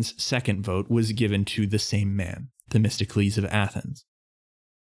 every man's second vote was given to the same man, Themistocles of Athens.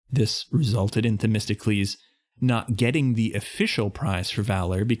 This resulted in Themistocles not getting the official prize for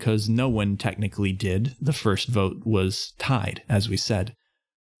valor because no one technically did. The first vote was tied, as we said.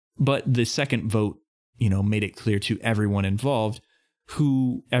 But the second vote, made it clear to everyone involved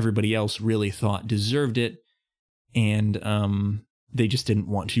who everybody else really thought deserved it, and they just didn't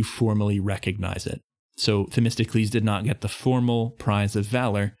want to formally recognize it. So Themistocles did not get the formal prize of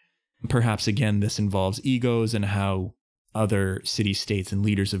valor. Perhaps again this involves egos and how other city-states and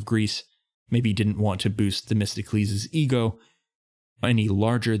leaders of Greece maybe didn't want to boost Themistocles' ego any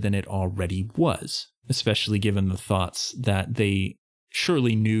larger than it already was, especially given the thoughts that they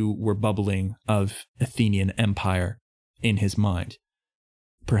surely knew were bubbling of Athenian empire in his mind.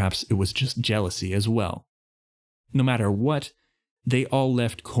 Perhaps it was just jealousy as well. No matter what, they all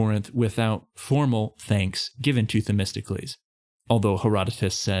left Corinth without formal thanks given to Themistocles, although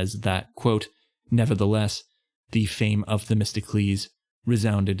Herodotus says that, quote, "Nevertheless, the fame of Themistocles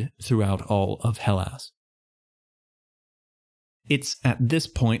resounded throughout all of Hellas." It's at this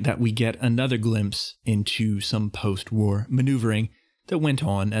point that we get another glimpse into some post-war maneuvering that went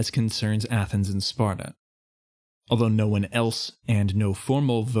on as concerns Athens and Sparta. Although no one else and no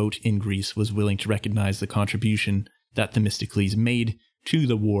formal vote in Greece was willing to recognize the contribution that Themistocles made to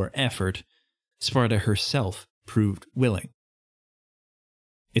the war effort, Sparta herself proved willing.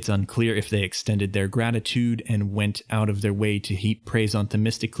 It's unclear if they extended their gratitude and went out of their way to heap praise on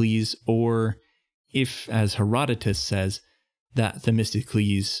Themistocles, or if, as Herodotus says, that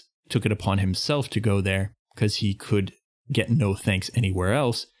Themistocles took it upon himself to go there because he could get no thanks anywhere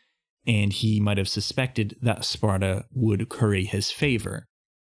else, and he might have suspected that Sparta would curry his favor.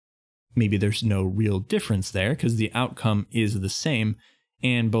 Maybe there's no real difference there because the outcome is the same,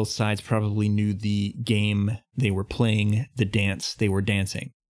 and both sides probably knew the game they were playing, the dance they were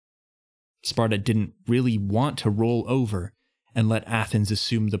dancing. Sparta didn't really want to roll over and let Athens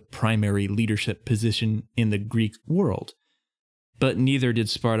assume the primary leadership position in the Greek world, but neither did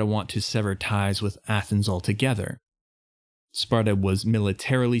Sparta want to sever ties with Athens altogether. Sparta was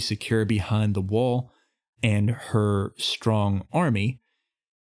militarily secure behind the wall and her strong army,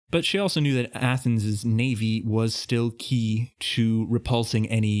 but she also knew that Athens' navy was still key to repulsing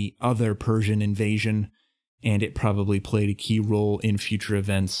any other Persian invasion, and it probably played a key role in future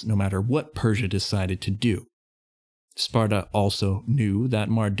events no matter what Persia decided to do. Sparta also knew that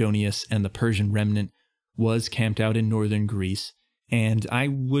Mardonius and the Persian remnant was camped out in northern Greece, and I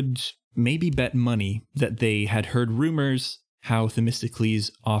would maybe bet money that they had heard rumors how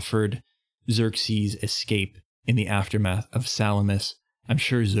Themistocles offered Xerxes escape in the aftermath of Salamis. I'm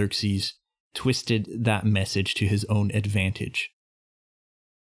sure Xerxes twisted that message to his own advantage.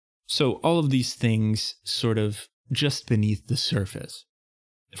 So all of these things sort of just beneath the surface.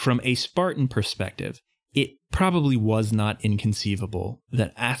 From a Spartan perspective, it probably was not inconceivable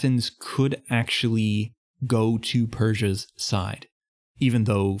that Athens could actually go to Persia's side, even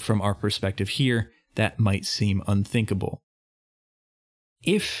though from our perspective here, that might seem unthinkable.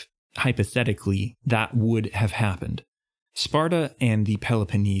 If, hypothetically, that would have happened, Sparta and the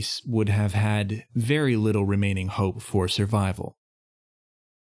Peloponnese would have had very little remaining hope for survival.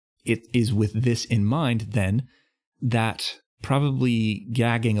 It is with this in mind, then, that, probably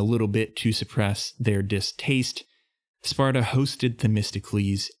gagging a little bit to suppress their distaste, Sparta hosted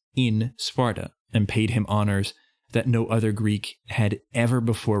Themistocles in Sparta and paid him honors that no other Greek had ever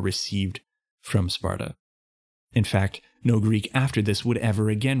before received from Sparta. In fact, no Greek after this would ever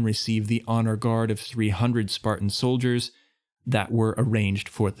again receive the honor guard of 300 Spartan soldiers that were arranged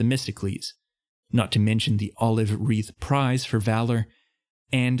for Themistocles, not to mention the olive wreath prize for valor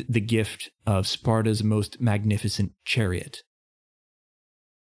and the gift of Sparta's most magnificent chariot.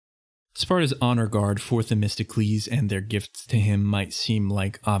 Sparta's honor guard for Themistocles and their gifts to him might seem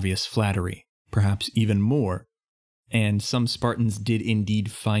like obvious flattery, perhaps even more, and some Spartans did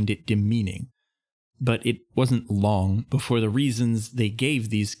indeed find it demeaning. But it wasn't long before the reasons they gave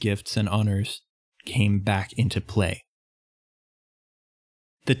these gifts and honors came back into play.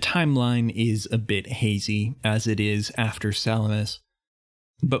 The timeline is a bit hazy, as it is after Salamis,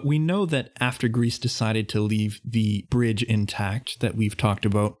 but we know that after Greece decided to leave the bridge intact that we've talked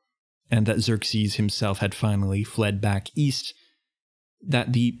about, and that Xerxes himself had finally fled back east,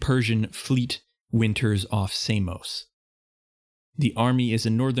 that the Persian fleet winters off Samos. The army is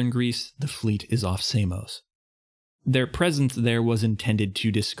in northern Greece, the fleet is off Samos. Their presence there was intended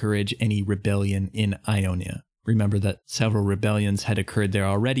to discourage any rebellion in Ionia. Remember that several rebellions had occurred there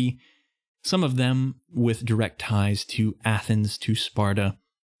already, some of them with direct ties to Athens, to Sparta,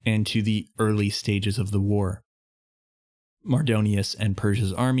 and to the early stages of the war. Mardonius and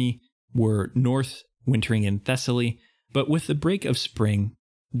Persia's army were north, wintering in Thessaly, but with the break of spring,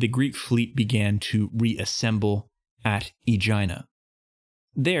 the Greek fleet began to reassemble at Aegina.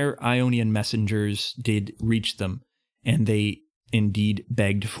 There, Ionian messengers did reach them, and they indeed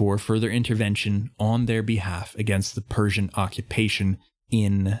begged for further intervention on their behalf against the Persian occupation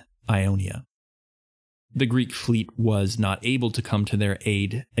in Ionia. The Greek fleet was not able to come to their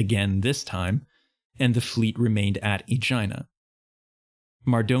aid again this time, and the fleet remained at Aegina.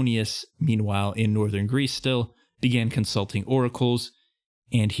 Mardonius, meanwhile in northern Greece still, began consulting oracles,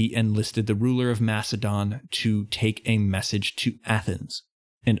 and he enlisted the ruler of Macedon to take a message to Athens,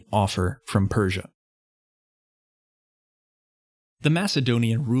 an offer from Persia. The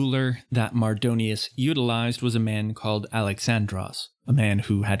Macedonian ruler that Mardonius utilized was a man called Alexandros, a man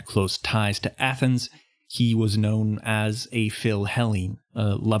who had close ties to Athens He was known as a Philhellene,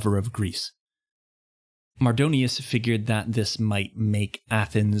 a lover of Greece. Mardonius figured that this might make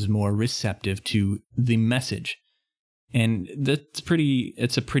Athens more receptive to the message. And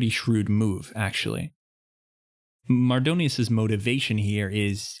it's a pretty shrewd move, actually. Mardonius's motivation here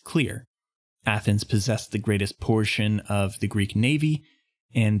is clear. Athens possessed the greatest portion of the Greek navy,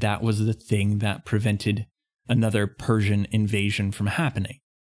 and that was the thing that prevented another Persian invasion from happening.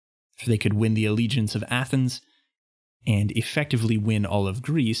 If they could win the allegiance of Athens and effectively win all of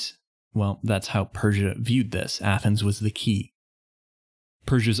Greece, well, that's how Persia viewed this. Athens was the key.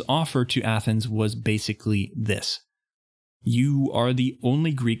 Persia's offer to Athens was basically this: you are the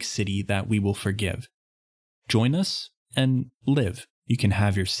only Greek city that we will forgive. Join us and live. You can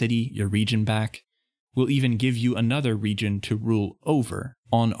have your city, your region back. We'll even give you another region to rule over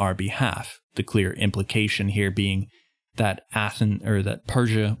on our behalf. The clear implication here being that that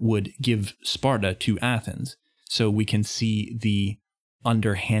Persia would give Sparta to Athens. So we can see the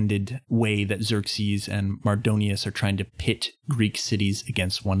underhanded way that Xerxes and Mardonius are trying to pit Greek cities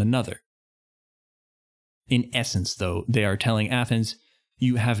against one another. In essence, though, they are telling Athens,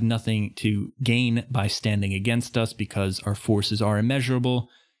 you have nothing to gain by standing against us because our forces are immeasurable,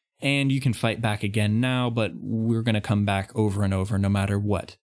 and you can fight back again now, but we're going to come back over and over no matter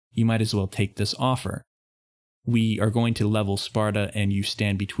what. You might as well take this offer. We are going to level Sparta, and you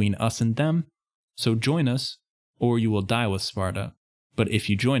stand between us and them, so join us, or you will die with Sparta. But if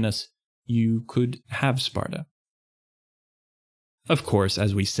you join us, you could have Sparta. Of course,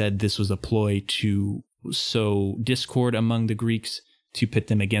 as we said, this was a ploy to sow discord among the Greeks, to pit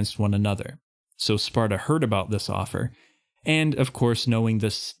them against one another. So Sparta heard about this offer, and of course, knowing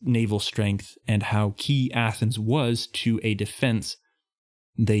this naval strength and how key Athens was to a defense,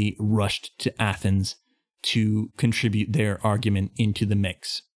 they rushed to Athens to contribute their argument into the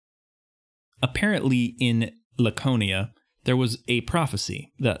mix. Apparently, in Laconia, there was a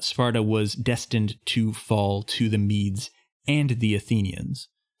prophecy that Sparta was destined to fall to the Medes and the Athenians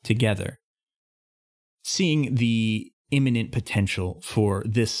together. Seeing the imminent potential for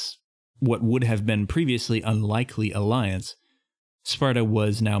this, what would have been previously unlikely alliance, Sparta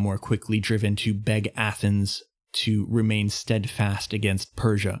was now more quickly driven to beg Athens to remain steadfast against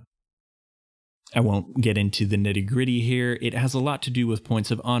Persia. I won't get into the nitty-gritty here. It has a lot to do with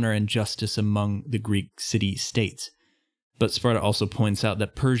points of honor and justice among the Greek city-states. But Sparta also points out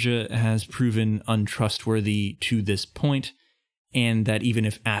that Persia has proven untrustworthy to this point, and that even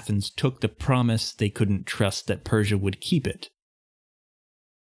if Athens took the promise, they couldn't trust that Persia would keep it.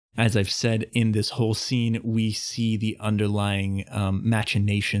 As I've said, in this whole scene, we see the underlying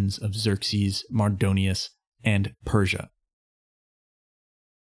machinations of Xerxes, Mardonius, and Persia.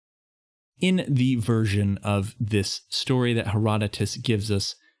 In the version of this story that Herodotus gives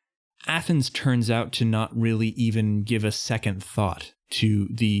us, Athens turns out to not really even give a second thought to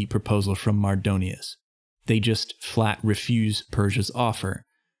the proposal from Mardonius. They just flat refuse Persia's offer,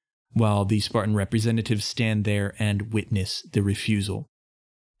 while the Spartan representatives stand there and witness the refusal.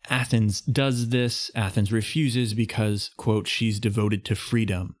 Athens does this. Athens refuses because, quote, she's devoted to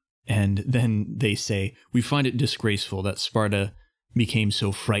freedom. And then they say, we find it disgraceful that Sparta became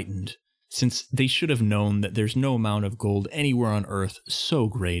so frightened, since they should have known that there's no amount of gold anywhere on earth so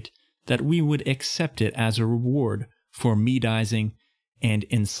great that we would accept it as a reward for Medizing and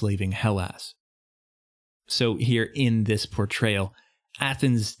enslaving Hellas. So here in this portrayal,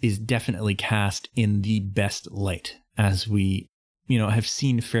 Athens is definitely cast in the best light, as we, have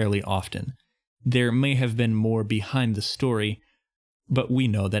seen fairly often. There may have been more behind the story, but we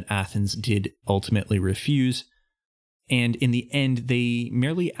know that Athens did ultimately refuse, and in the end they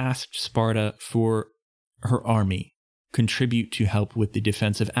merely asked Sparta for her army, contribute to help with the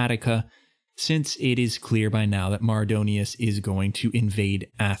defense of Attica, since it is clear by now that Mardonius is going to invade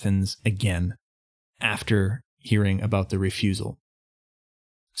Athens again, after hearing about the refusal.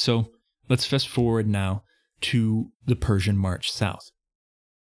 So let's fast forward now to the Persian march south.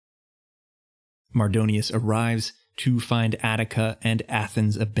 Mardonius arrives to find Attica and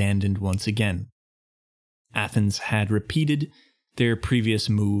Athens abandoned once again. Athens had repeated their previous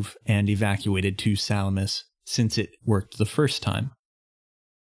move and evacuated to Salamis since it worked the first time.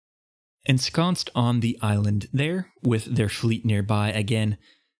 Ensconced on the island there, with their fleet nearby again,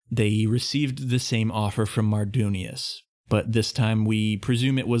 they received the same offer from Mardonius, but this time we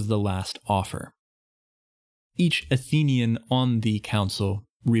presume it was the last offer. Each Athenian on the council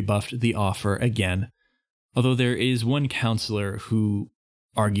rebuffed the offer again, although there is one counselor who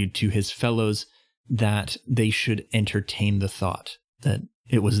argued to his fellows that they should entertain the thought, that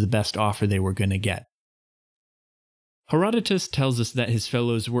it was the best offer they were going to get. Herodotus tells us that his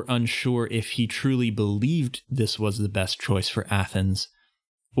fellows were unsure if he truly believed this was the best choice for Athens,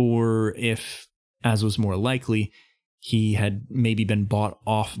 or if, as was more likely, he had maybe been bought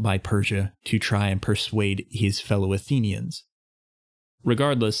off by Persia to try and persuade his fellow Athenians.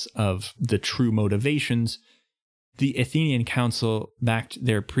 Regardless of the true motivations, the Athenian council backed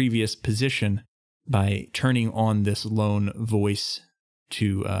their previous position by turning on this lone voice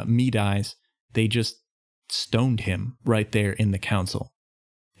to Medes. They just stoned him right there in the council.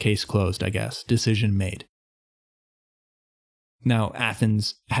 Case closed, I guess. Decision made. Now,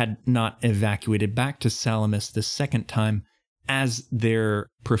 Athens had not evacuated back to Salamis the second time as their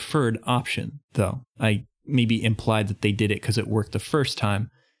preferred option, though. I maybe implied that they did it because it worked the first time.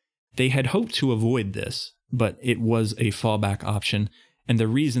 They had hoped to avoid this, but it was a fallback option, and the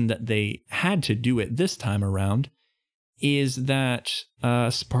reason that they had to do it this time around is that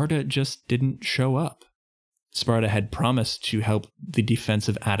Sparta just didn't show up. Sparta had promised to help the defense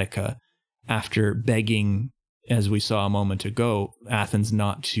of Attica after begging, as we saw a moment ago, Athens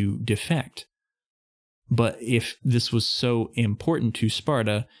not to defect. But if this was so important to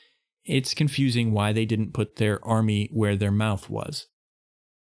Sparta, it's confusing why they didn't put their army where their mouth was.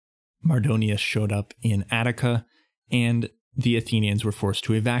 Mardonius showed up in Attica, and the Athenians were forced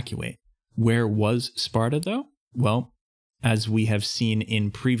to evacuate. Where was Sparta, though? Well, as we have seen in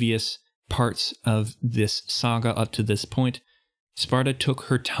previous parts of this saga up to this point, Sparta took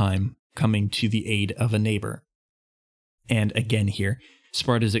her time coming to the aid of a neighbor. And again here,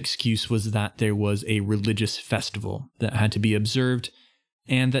 Sparta's excuse was that there was a religious festival that had to be observed,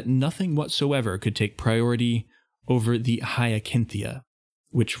 and that nothing whatsoever could take priority over the Hyacinthia,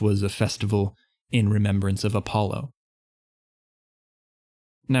 which was a festival in remembrance of Apollo.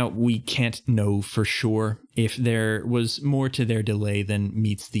 Now, we can't know for sure if there was more to their delay than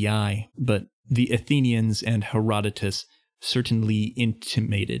meets the eye, but the Athenians and Herodotus certainly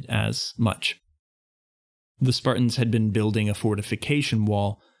intimated as much. The Spartans had been building a fortification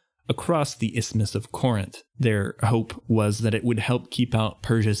wall across the Isthmus of Corinth. Their hope was that it would help keep out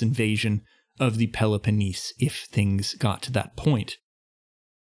Persia's invasion of the Peloponnese if things got to that point.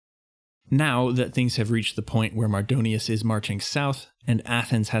 Now that things have reached the point where Mardonius is marching south and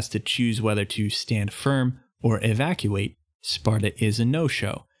Athens has to choose whether to stand firm or evacuate, Sparta is a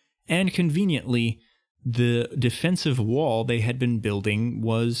no-show. And conveniently, the defensive wall they had been building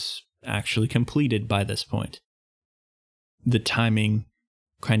was actually completed by this point. The timing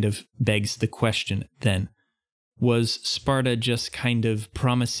kind of begs the question then. Was Sparta just kind of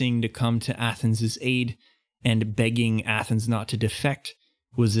promising to come to Athens' aid and begging Athens not to defect?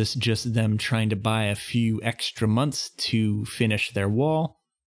 Was this just them trying to buy a few extra months to finish their wall?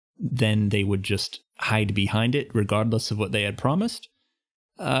 Then they would just hide behind it regardless of what they had promised?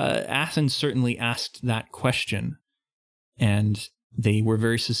 Athens certainly asked that question, and they were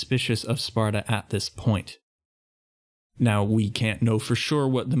very suspicious of Sparta at this point. Now, we can't know for sure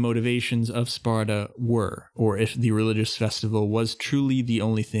what the motivations of Sparta were, or if the religious festival was truly the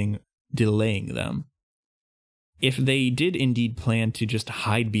only thing delaying them. If they did indeed plan to just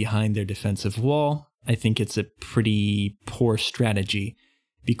hide behind their defensive wall, I think it's a pretty poor strategy,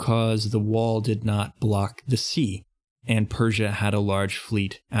 because the wall did not block the sea, and Persia had a large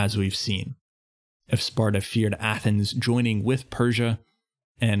fleet, as we've seen. If Sparta feared Athens joining with Persia,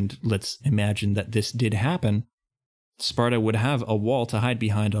 and let's imagine that this did happen, Sparta would have a wall to hide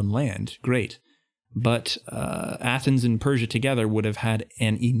behind on land, great. But Athens and Persia together would have had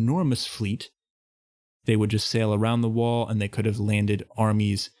an enormous fleet. They would just sail around the wall, and they could have landed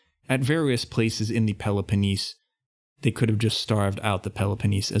armies at various places in the Peloponnese. They could have just starved out the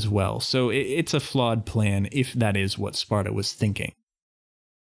Peloponnese as well. So it's a flawed plan if that is what Sparta was thinking.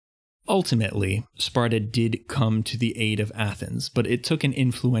 Ultimately, Sparta did come to the aid of Athens, but it took an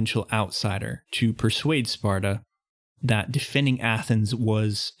influential outsider to persuade Sparta that defending Athens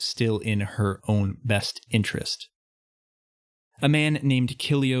was still in her own best interest. A man named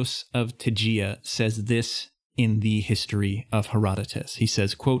Kilios of Tegea says this in the history of Herodotus. He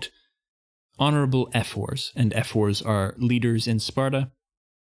says, quote, "Honorable ephors," and ephors are leaders in Sparta,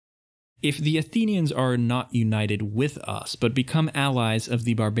 "if the Athenians are not united with us, but become allies of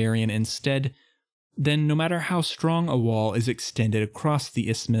the barbarian instead, then no matter how strong a wall is extended across the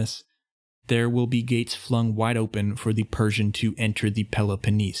isthmus, there will be gates flung wide open for the Persian to enter the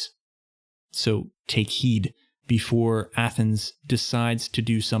Peloponnese. So take heed before Athens decides to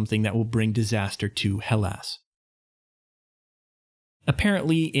do something that will bring disaster to Hellas."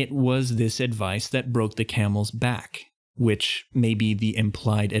 Apparently, it was this advice that broke the camel's back, which maybe the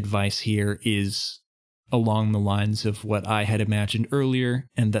implied advice here is along the lines of what I had imagined earlier,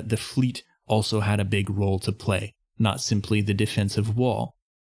 and that the fleet also had a big role to play. not simply the defensive wall.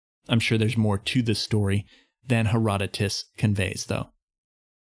 I'm sure there's more to the story than Herodotus conveys, though.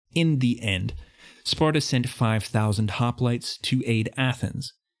 In the end, Sparta sent 5,000 hoplites to aid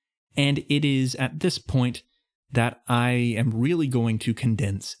Athens, and it is at this point that I am really going to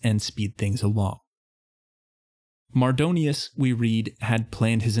condense and speed things along. Mardonius, we read, had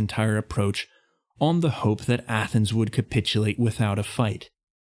planned his entire approach on the hope that Athens would capitulate without a fight.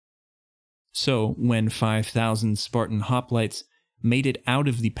 So, when 5,000 Spartan hoplites made it out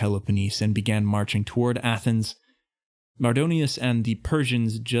of the Peloponnese and began marching toward Athens, Mardonius and the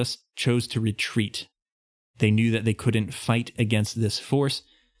Persians just chose to retreat. They knew that they couldn't fight against this force,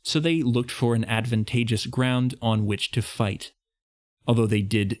 so they looked for an advantageous ground on which to fight. Although they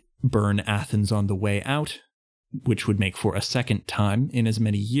did burn Athens on the way out, which would make for a second time in as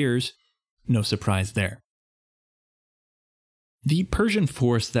many years, no surprise there. The Persian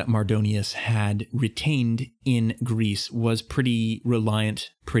force that Mardonius had retained in Greece was pretty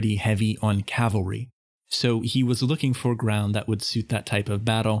reliant, pretty heavy on cavalry, so he was looking for ground that would suit that type of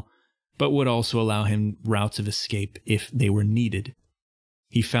battle, but would also allow him routes of escape if they were needed.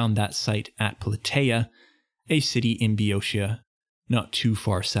 He found that site at Plataea, a city in Boeotia, not too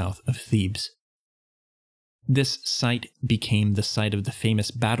far south of Thebes. This site became the site of the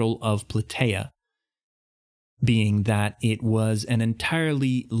famous Battle of Plataea, being that it was an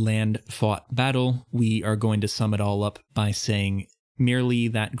entirely land-fought battle. We are going to sum it all up by saying merely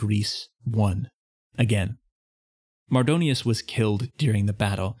that Greece won. Again, Mardonius was killed during the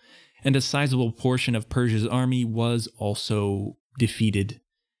battle, and a sizable portion of Persia's army was also defeated.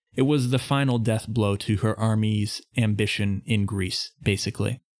 It was the final death blow to her army's ambition in Greece,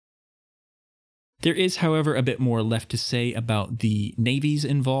 basically. There is, however, a bit more left to say about the navies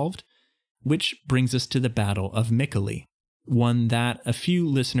involved, which brings us to the Battle of Mycale, one that a few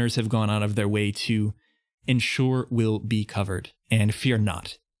listeners have gone out of their way to ensure will be covered, and fear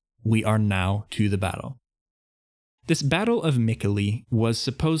not, we are now to the battle. This Battle of Mycale was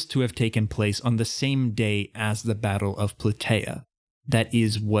supposed to have taken place on the same day as the Battle of Plataea. That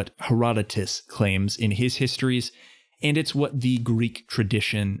is what Herodotus claims in his histories, and it's what the Greek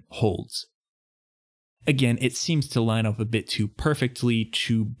tradition holds. Again, it seems to line up a bit too perfectly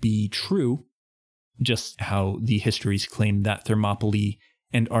to be true, just how the histories claim that Thermopylae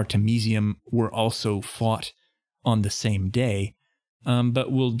and Artemisium were also fought on the same day,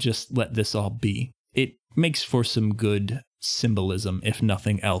 but we'll just let this all be. It makes for some good symbolism, if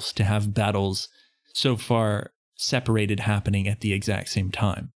nothing else, to have battles so far separated happening at the exact same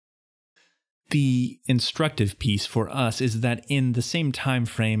time. The instructive piece for us is that in the same time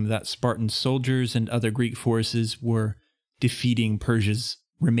frame that Spartan soldiers and other Greek forces were defeating Persia's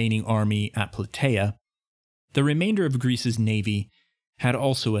remaining army at Plataea, the remainder of Greece's navy had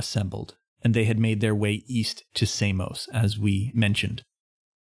also assembled, and they had made their way east to Samos, as we mentioned.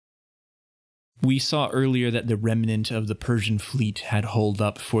 We saw earlier that the remnant of the Persian fleet had holed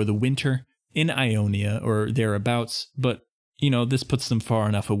up for the winter in Ionia or thereabouts, but this puts them far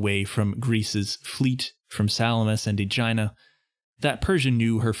enough away from Greece's fleet, from Salamis and Aegina, that Persia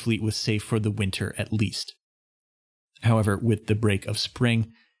knew her fleet was safe for the winter at least. However, with the break of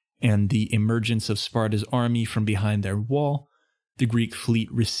spring and the emergence of Sparta's army from behind their wall, the Greek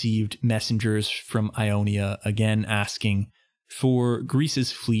fleet received messengers from Ionia again asking for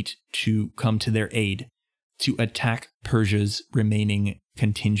Greece's fleet to come to their aid, to attack Persia's remaining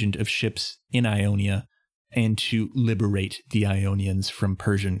contingent of ships in Ionia, and to liberate the Ionians from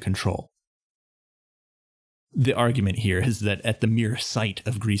Persian control. The argument here is that at the mere sight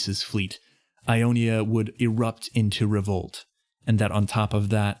of Greece's fleet, Ionia would erupt into revolt, and that on top of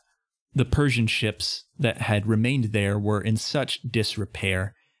that, the Persian ships that had remained there were in such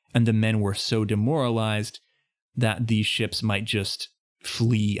disrepair, and the men were so demoralized that these ships might just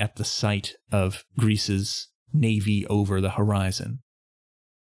flee at the sight of Greece's navy over the horizon.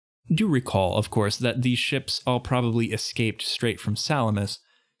 Do recall, of course, that these ships all probably escaped straight from Salamis,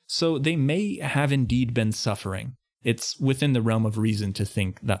 so they may have indeed been suffering. It's within the realm of reason to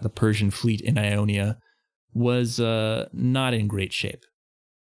think that the Persian fleet in Ionia was not in great shape.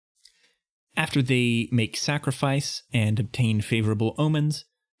 After they make sacrifice and obtain favorable omens,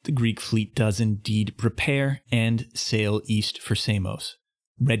 the Greek fleet does indeed prepare and sail east for Samos,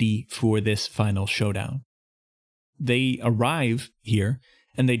 ready for this final showdown. They arrive here,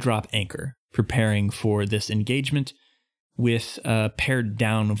 and they drop anchor, preparing for this engagement with a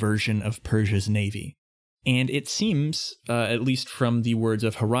pared-down version of Persia's navy. And it seems, at least from the words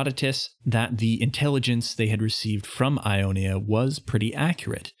of Herodotus, that the intelligence they had received from Ionia was pretty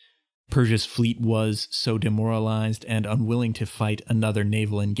accurate. Persia's fleet was so demoralized and unwilling to fight another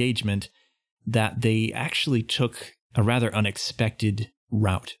naval engagement that they actually took a rather unexpected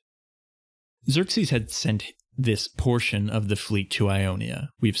route. Xerxes had sent this portion of the fleet to Ionia,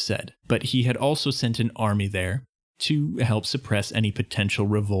 we've said, but he had also sent an army there to help suppress any potential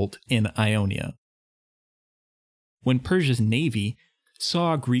revolt in Ionia. When Persia's navy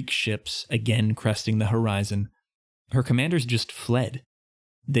saw Greek ships again cresting the horizon, her commanders just fled.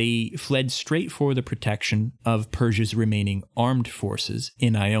 They fled straight for the protection of Persia's remaining armed forces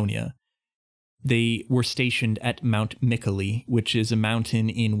in Ionia. They were stationed at Mount Mycale, which is a mountain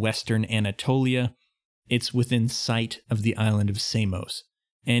in western Anatolia. It's within sight of the island of Samos,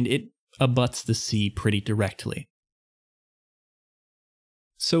 and it abuts the sea pretty directly.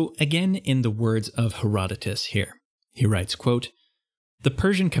 So again, in the words of Herodotus here, he writes, quote, "The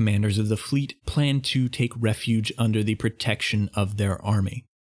Persian commanders of the fleet planned to take refuge under the protection of their army.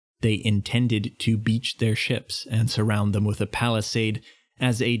 They intended to beach their ships and surround them with a palisade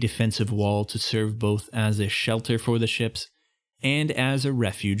as a defensive wall to serve both as a shelter for the ships and as a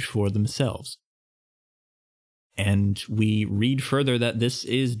refuge for themselves." And we read further that this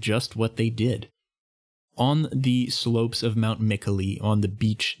is just what they did. On the slopes of Mount Mycale, on the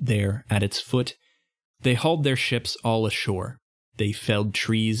beach there at its foot, they hauled their ships all ashore. They felled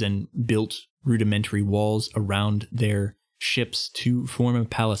trees and built rudimentary walls around their ships to form a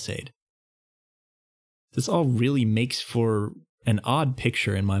palisade. This all really makes for an odd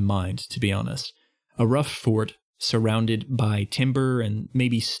picture in my mind, to be honest. A rough fort surrounded by timber and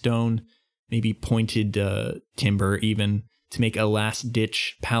maybe stone, maybe pointed timber even, to make a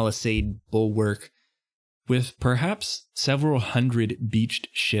last-ditch palisade bulwark, with perhaps several hundred beached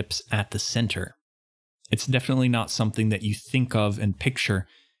ships at the center. It's definitely not something that you think of and picture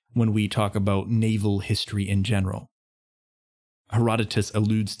when we talk about naval history in general. Herodotus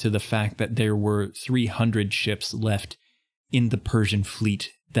alludes to the fact that there were 300 ships left in the Persian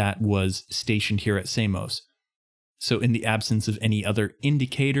fleet that was stationed here at Samos. So in the absence of any other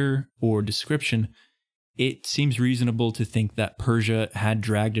indicator or description, it seems reasonable to think that Persia had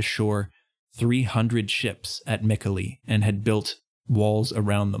dragged ashore 300 ships at Mycale and had built walls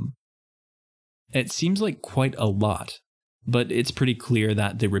around them. It seems like quite a lot, but it's pretty clear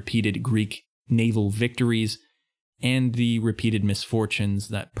that the repeated Greek naval victories and the repeated misfortunes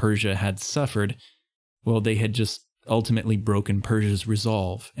that Persia had suffered, well, they had just ultimately broken Persia's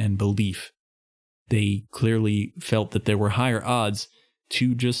resolve and belief. They clearly felt that there were higher odds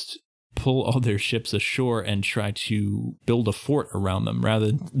to just pull all their ships ashore and try to build a fort around them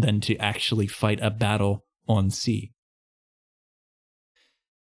rather than to actually fight a battle on sea.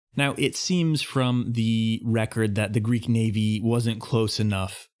 Now, it seems from the record that the Greek navy wasn't close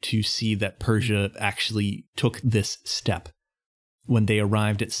enough to see that Persia actually took this step. When they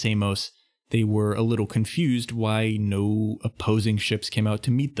arrived at Samos, they were a little confused why no opposing ships came out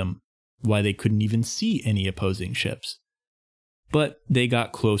to meet them, why they couldn't even see any opposing ships. But they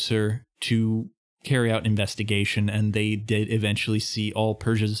got closer to carry out investigation, and they did eventually see all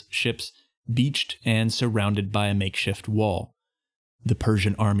Persia's ships beached and surrounded by a makeshift wall. The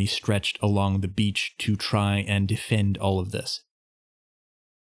Persian army stretched along the beach to try and defend all of this.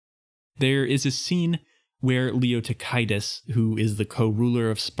 There is a scene where Leotychides, who is the co-ruler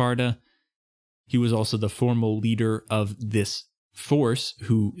of Sparta, he was also the formal leader of this force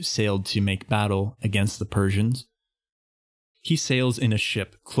who sailed to make battle against the Persians. He sails in a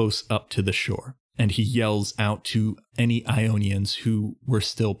ship close up to the shore, and he yells out to any Ionians who were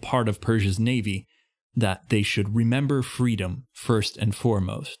still part of Persia's navy that they should remember freedom first and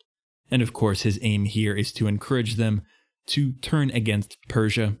foremost. And of course, his aim here is to encourage them to turn against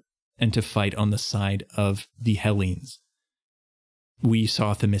Persia and to fight on the side of the Hellenes. We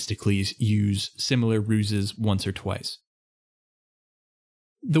saw Themistocles use similar ruses once or twice.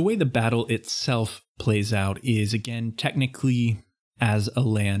 The way the battle itself plays out is, again, technically as a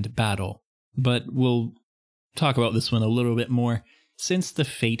land battle, but we'll talk about this one a little bit more, since the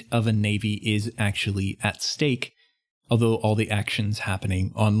fate of a navy is actually at stake, although all the action's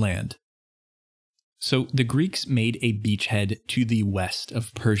happening on land. So the Greeks made a beachhead to the west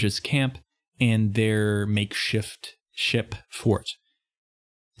of Persia's camp and their makeshift ship fort.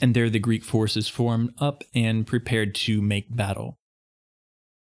 And there the Greek forces formed up and prepared to make battle.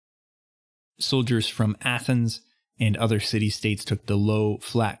 Soldiers from Athens and other city-states took the low,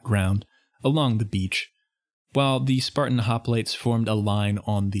 flat ground along the beach, while the Spartan hoplites formed a line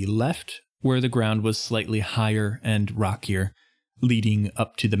on the left, where the ground was slightly higher and rockier, leading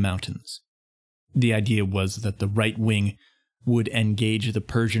up to the mountains. The idea was that the right wing would engage the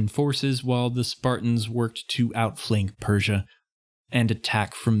Persian forces while the Spartans worked to outflank Persia and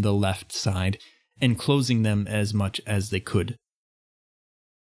attack from the left side, enclosing them as much as they could.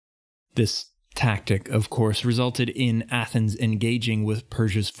 This tactic, of course, resulted in Athens engaging with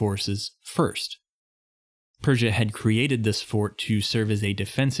Persia's forces first. Persia had created this fort to serve as a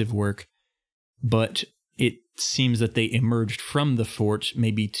defensive work, but it seems that they emerged from the fort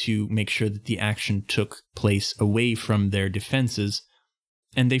maybe to make sure that the action took place away from their defenses,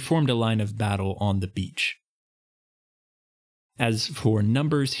 and they formed a line of battle on the beach. As for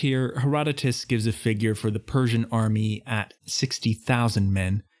numbers here, Herodotus gives a figure for the Persian army at 60,000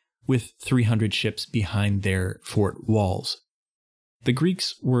 men, with 300 ships behind their fort walls. The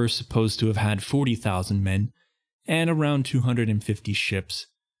Greeks were supposed to have had 40,000 men and around 250 ships,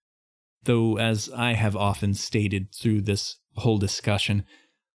 though as I have often stated through this whole discussion,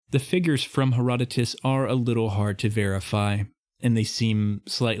 the figures from Herodotus are a little hard to verify, and they seem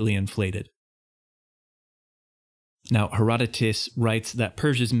slightly inflated. Now, Herodotus writes that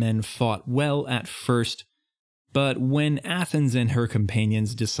Persia's men fought well at first, but when Athens and her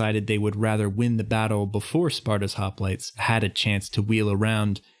companions decided they would rather win the battle before Sparta's hoplites had a chance to wheel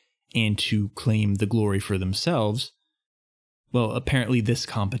around and to claim the glory for themselves, well, apparently this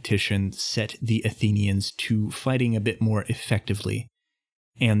competition set the Athenians to fighting a bit more effectively,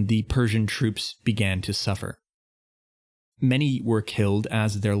 and the Persian troops began to suffer. Many were killed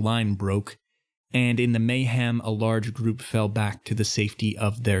as their line broke, and in the mayhem a large group fell back to the safety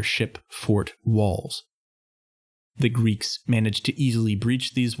of their ship fort walls. The Greeks managed to easily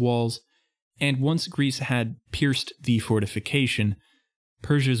breach these walls, and once Greece had pierced the fortification,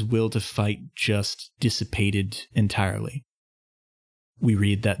 Persia's will to fight just dissipated entirely. We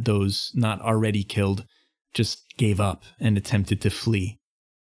read that those not already killed just gave up and attempted to flee.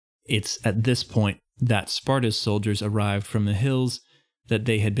 It's at this point that Sparta's soldiers arrived from the hills that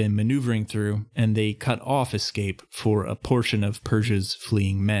they had been maneuvering through, and they cut off escape for a portion of Persia's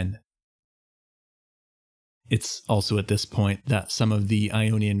fleeing men. It's also at this point that some of the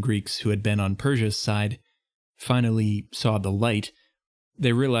Ionian Greeks who had been on Persia's side finally saw the light.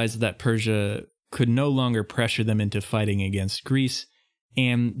 They realized that Persia could no longer pressure them into fighting against Greece,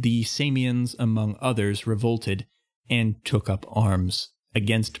 and the Samians, among others, revolted and took up arms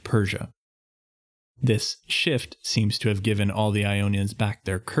against Persia. This shift seems to have given all the Ionians back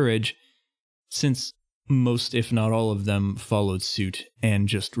their courage, since most, if not all of them, followed suit and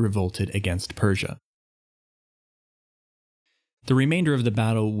just revolted against Persia. The remainder of the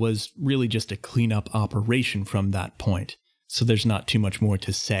battle was really just a cleanup operation from that point, so there's not too much more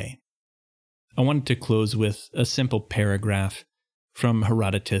to say. I wanted to close with a simple paragraph from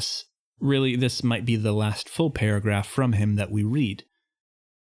Herodotus. Really, this might be the last full paragraph from him that we read.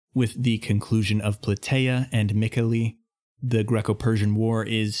 With the conclusion of Plataea and Mycale, the Greco-Persian War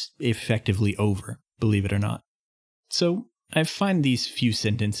is effectively over, believe it or not. So, I find these few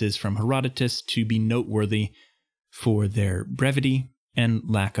sentences from Herodotus to be noteworthy for their brevity and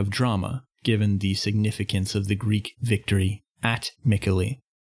lack of drama, given the significance of the Greek victory at Mycale.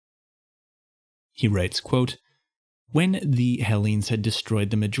 He writes, quote, "When the Hellenes had destroyed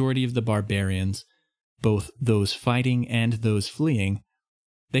the majority of the barbarians, both those fighting and those fleeing,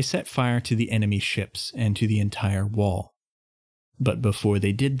 they set fire to the enemy's ships and to the entire wall. But before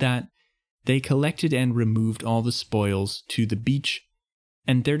they did that, they collected and removed all the spoils to the beach,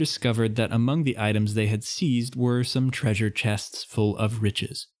 and there discovered that among the items they had seized were some treasure chests full of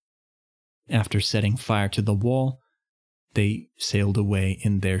riches. After setting fire to the wall, they sailed away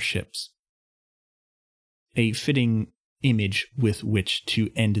in their ships." A fitting image with which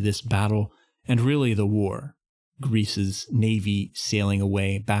to end this battle, and really the war, Greece's navy sailing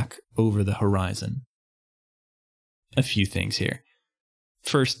away back over the horizon. A few things here.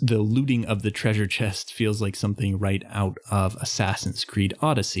 First, the looting of the treasure chest feels like something right out of Assassin's Creed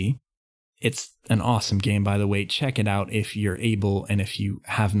Odyssey. It's an awesome game, by the way. Check it out if you're able and if you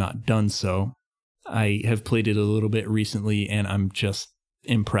have not done so. I have played it a little bit recently and I'm just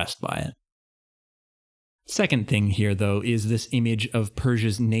impressed by it. Second thing here, though, is this image of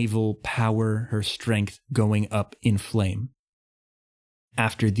Persia's naval power, her strength going up in flame.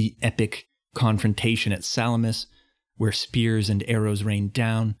 After the epic confrontation at Salamis, where spears and arrows rained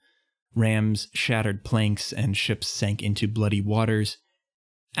down, rams shattered planks, and ships sank into bloody waters,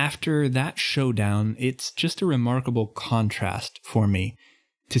 after that showdown, it's just a remarkable contrast for me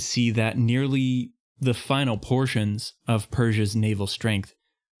to see that nearly the final portions of Persia's naval strength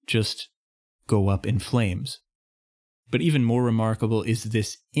just go up in flames. But even more remarkable is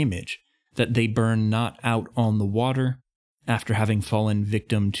this image, that they burn not out on the water after having fallen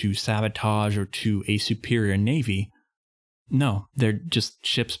victim to sabotage or to a superior navy. No, they're just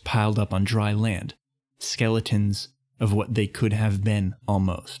ships piled up on dry land, skeletons of what they could have been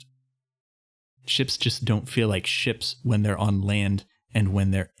almost. Ships just don't feel like ships when they're on land and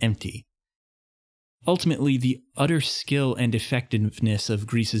when they're empty. Ultimately, the utter skill and effectiveness of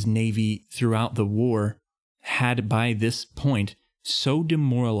Greece's navy throughout the war had by this point so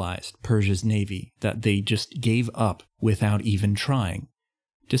demoralized Persia's navy that they just gave up without even trying,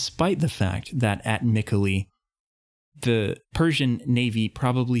 despite the fact that at Mycale, the Persian navy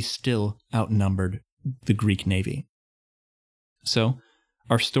probably still outnumbered the Greek navy. So,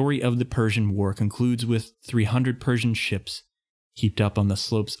 our story of the Persian War concludes with 300 Persian ships heaped up on the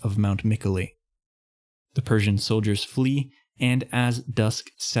slopes of Mount Mycale. The Persian soldiers flee, and as dusk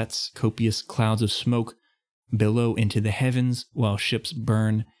sets, copious clouds of smoke billow into the heavens while ships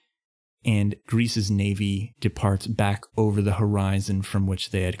burn, and Greece's navy departs back over the horizon from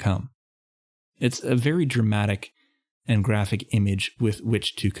which they had come. It's a very dramatic and graphic image with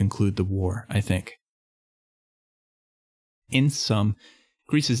which to conclude the war, I think. In sum,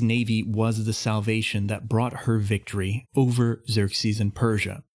 Greece's navy was the salvation that brought her victory over Xerxes and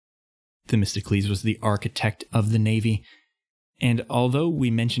Persia. Themistocles was the architect of the navy, and although we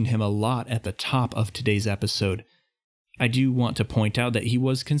mentioned him a lot at the top of today's episode, I do want to point out that he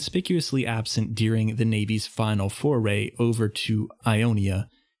was conspicuously absent during the navy's final foray over to Ionia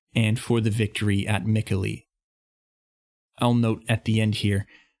and for the victory at Mycale. I'll note at the end here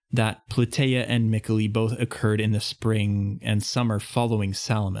that Plataea and Mycale both occurred in the spring and summer following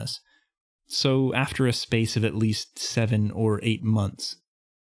Salamis, so after a space of at least 7 or 8 months.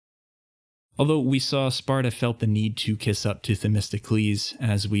 Although we saw Sparta felt the need to kiss up to Themistocles,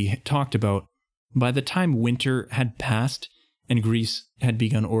 as we talked about, by the time winter had passed and Greece had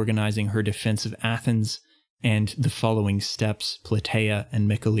begun organizing her defense of Athens and the following steps, Plataea and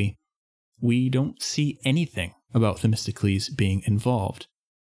Mycale, we don't see anything about Themistocles being involved.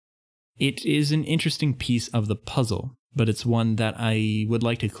 It is an interesting piece of the puzzle, but it's one that I would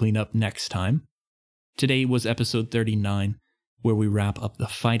like to clean up next time. Today was episode 39, where we wrap up the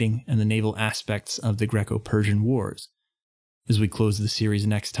fighting and the naval aspects of the Greco-Persian Wars. As we close the series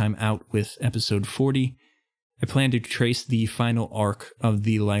next time out with episode 40, I plan to trace the final arc of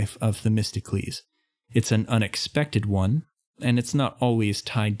the life of Themistocles. It's an unexpected one, and it's not always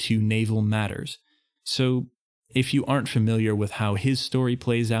tied to naval matters, so if you aren't familiar with how his story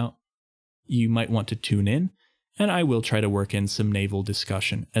plays out, you might want to tune in, and I will try to work in some naval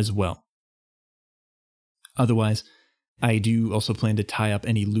discussion as well. Otherwise, I do also plan to tie up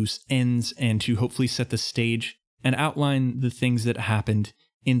any loose ends and to hopefully set the stage and outline the things that happened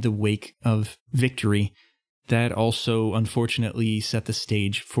in the wake of victory that also unfortunately set the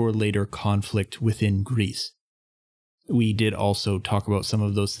stage for later conflict within Greece. We did also talk about some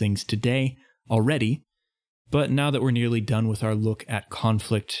of those things today already, but now that we're nearly done with our look at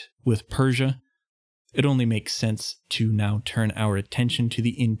conflict with Persia, it only makes sense to now turn our attention to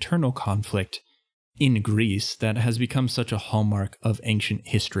the internal conflict in Greece that has become such a hallmark of ancient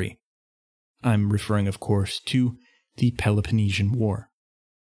history. I'm referring, of course, to the Peloponnesian War.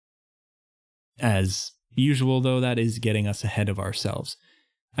 As usual, though, that is getting us ahead of ourselves.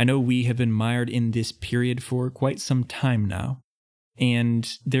 I know we have been mired in this period for quite some time now,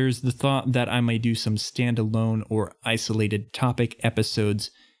 and there's the thought that I might do some standalone or isolated topic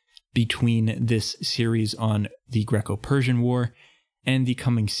episodes between this series on the Greco-Persian War and the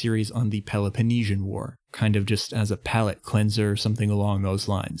coming series on the Peloponnesian War, kind of just as a palate cleanser or something along those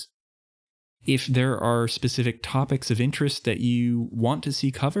lines. If there are specific topics of interest that you want to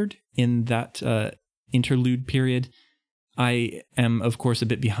see covered in that interlude period, I am, of course, a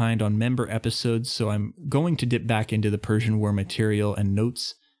bit behind on member episodes, so I'm going to dip back into the Persian War material and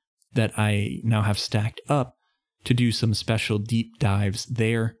notes that I now have stacked up to do some special deep dives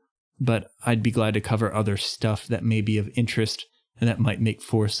there, but I'd be glad to cover other stuff that may be of interest and that might make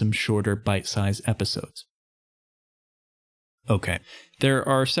for some shorter bite-sized episodes. Okay, there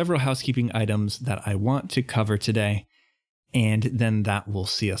are several housekeeping items that I want to cover today, and then that will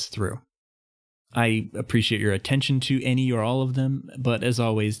see us through. I appreciate your attention to any or all of them, but as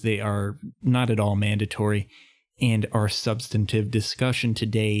always, they are not at all mandatory, and our substantive discussion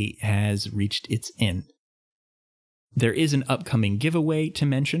today has reached its end. There is an upcoming giveaway to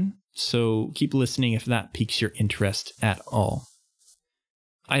mention, so keep listening if that piques your interest at all.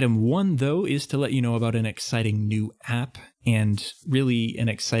 Item 1, though, is to let you know about an exciting new app and really an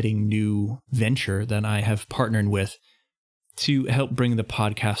exciting new venture that I have partnered with to help bring the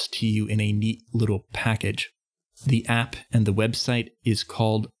podcast to you in a neat little package. The app and the website is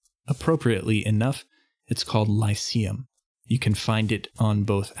called, appropriately enough, it's called Lyceum. You can find it on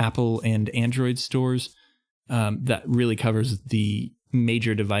both Apple and Android stores. That really covers the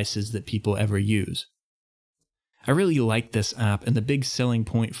major devices that people ever use. I really like this app, and the big selling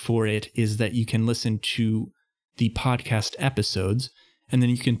point for it is that you can listen to the podcast episodes And then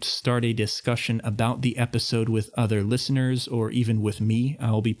you can start a discussion about the episode with other listeners or even with me.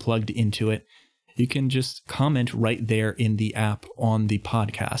 I'll be plugged into it. You can just comment right there in the app on the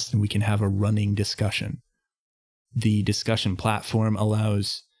podcast, and we can have a running discussion. The discussion platform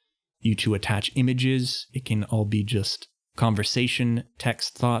allows you to attach images. It can all be just conversation,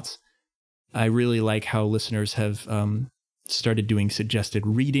 text thoughts. I really like how listeners have started doing suggested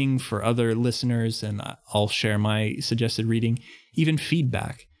reading for other listeners, and I'll share my suggested reading, even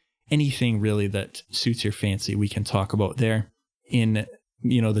feedback, anything really that suits your fancy, we can talk about there in,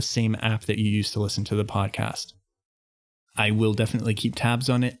 the same app that you use to listen to the podcast. I will definitely keep tabs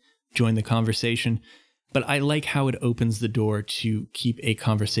on it, join the conversation, but I like how it opens the door to keep a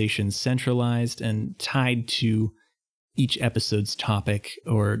conversation centralized and tied to each episode's topic,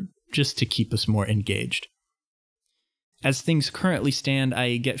 or just to keep us more engaged. As things currently stand,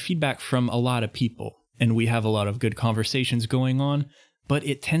 I get feedback from a lot of people, and we have a lot of good conversations going on, but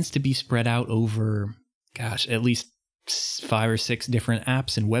it tends to be spread out over, at least 5 or 6 different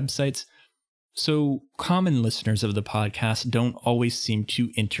apps and websites. So common listeners of the podcast don't always seem to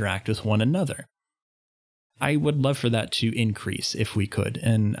interact with one another. I would love for that to increase if we could,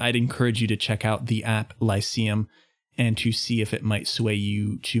 and I'd encourage you to check out the app Lyceum and to see if it might sway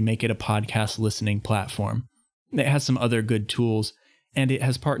you to make it a podcast listening platform. It has some other good tools, and it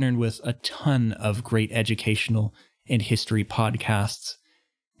has partnered with a ton of great educational and history podcasts.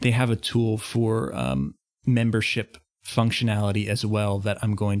 They have a tool for membership functionality as well that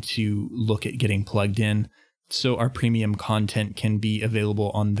I'm going to look at getting plugged in. So our premium content can be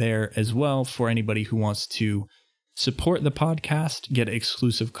available on there as well for anybody who wants to support the podcast, get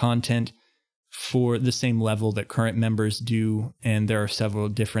exclusive content for the same level that current members do, and there are several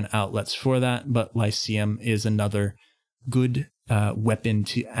different outlets for that, but Lyceum is another good weapon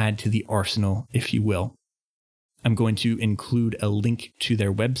to add to the arsenal, if you will. I'm going to include a link to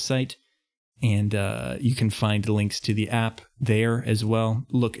their website, and you can find links to the app there as well.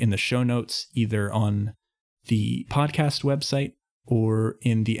 Look in the show notes, either on the podcast website or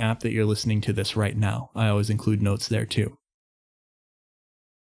in the app that you're listening to this right now. I always include notes there too.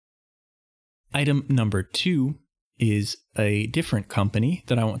 Item number 2 is a different company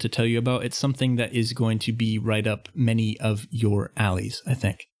that I want to tell you about. It's something that is going to be right up many of your alleys, I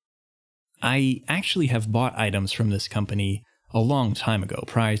think. I actually have bought items from this company a long time ago,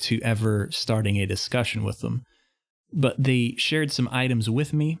 prior to ever starting a discussion with them. But they shared some items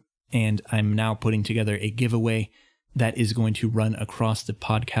with me, and I'm now putting together a giveaway that is going to run across the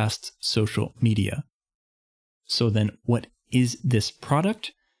podcast's social media. So then, what is this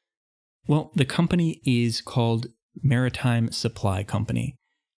product? Well, the company is called Maritime Supply Company.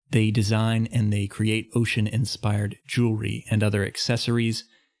 They design and they create ocean-inspired jewelry and other accessories.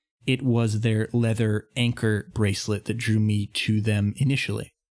 It was their leather anchor bracelet that drew me to them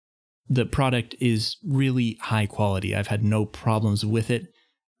initially. The product is really high quality. I've had no problems with it.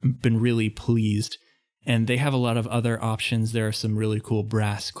 I've been really pleased. And they have a lot of other options. There are some really cool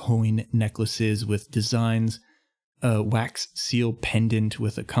brass coin necklaces with designs, a wax seal pendant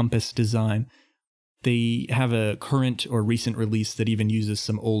with a compass design. They have a current or recent release that even uses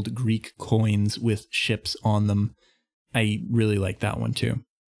some old Greek coins with ships on them. I really like that one too.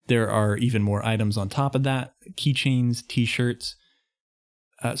 There are even more items on top of that, keychains, t-shirts.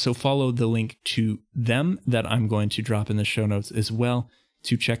 So follow the link to them that I'm going to drop in the show notes as well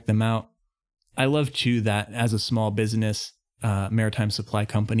to check them out. I love too that as a small business, Maritime Supply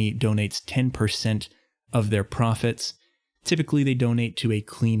Company donates 10% of their profits. Typically, they donate to a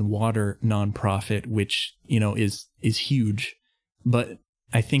clean water nonprofit, which, is huge. But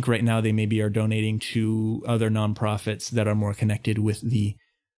I think right now they maybe are donating to other nonprofits that are more connected with the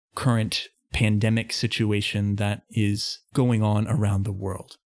current pandemic situation that is going on around the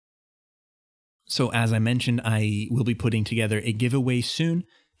world. So as I mentioned, I will be putting together a giveaway soon.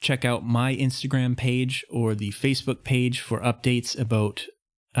 Check out my Instagram page or the Facebook page for updates about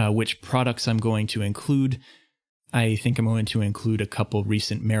which products I'm going to include. I think I'm going to include a couple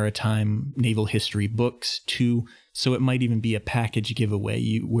recent maritime naval history books too, so it might even be a package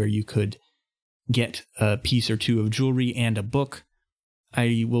giveaway where you could get a piece or two of jewelry and a book.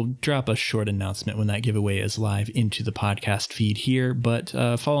 I will drop a short announcement when that giveaway is live into the podcast feed here, but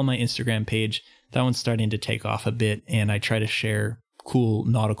follow my Instagram page. That one's starting to take off a bit, and I try to share cool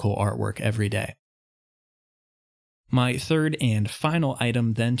nautical artwork every day. My third and final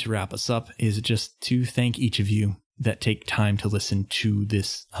item then to wrap us up is just to thank each of you that take time to listen to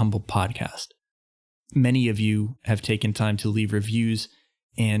this humble podcast. Many of you have taken time to leave reviews,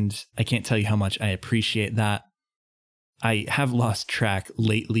 and I can't tell you how much I appreciate that. I have lost track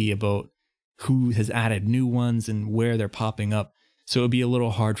lately about who has added new ones and where they're popping up, So it would be a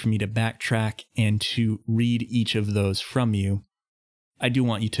little hard for me to backtrack and to read each of those from you. I do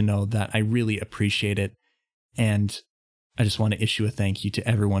want you to know that I really appreciate it, and I just want to issue a thank you to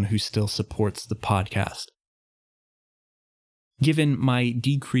everyone who still supports the podcast. Given my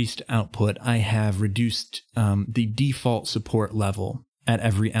decreased output, I have reduced the default support level at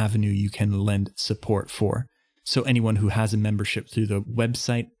every avenue you can lend support for. So anyone who has a membership through the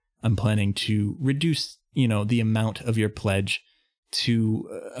website, I'm planning to reduce, the amount of your pledge to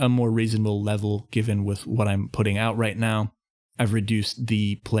a more reasonable level given with what I'm putting out right now. I've reduced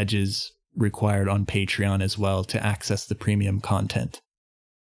the pledges required on Patreon as well to access the premium content.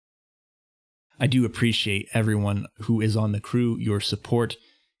 I do appreciate everyone who is on the crew, your support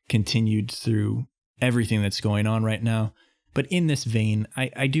continued through everything that's going on right now. But in this vein,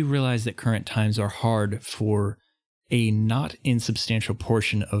 I do realize that current times are hard for a not insubstantial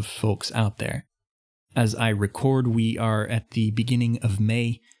portion of folks out there. As I record, we are at the beginning of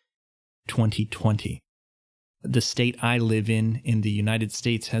May 2020. The state I live in the United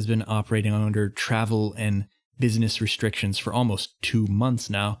States has been operating under travel and business restrictions for almost 2 months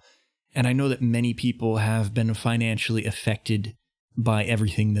now, and I know that many people have been financially affected by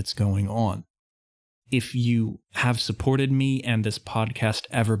everything that's going on. If you have supported me and this podcast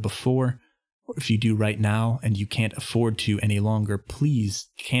ever before, or if you do right now and you can't afford to any longer, please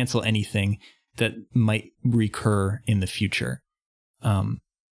cancel anything that might recur in the future.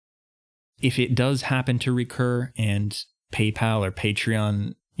 If it does happen to recur and PayPal or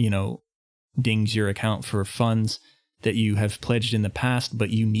Patreon, dings your account for funds that you have pledged in the past, but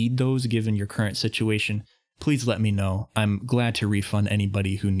you need those given your current situation, please let me know. I'm glad to refund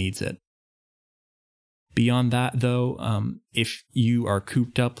anybody who needs it. Beyond that, though, if you are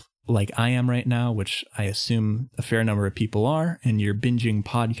cooped up like I am right now, which I assume a fair number of people are, and you're binging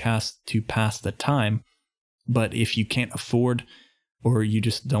podcasts to pass the time, but if you can't afford or you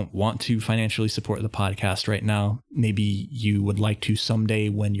just don't want to financially support the podcast right now, maybe you would like to someday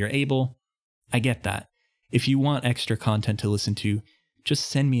when you're able, I get that. If you want extra content to listen to, just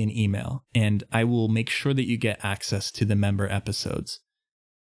send me an email, and I will make sure that you get access to the member episodes.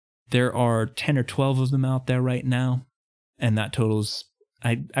 There are 10 or 12 of them out there right now, and that totals,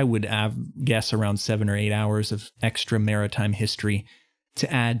 I would guess, around 7 or 8 hours of extra maritime history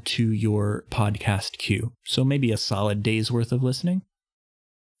to add to your podcast queue. So maybe a solid day's worth of listening.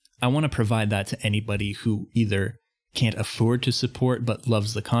 I want to provide that to anybody who either can't afford to support but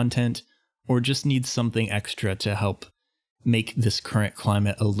loves the content, or just needs something extra to help make this current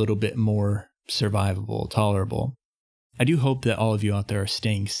climate a little bit more survivable, tolerable. I do hope that all of you out there are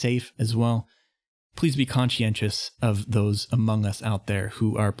staying safe as well. Please be conscientious of those among us out there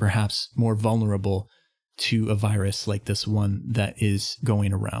who are perhaps more vulnerable to a virus like this one that is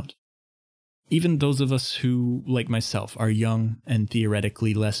going around. Even those of us who, like myself, are young and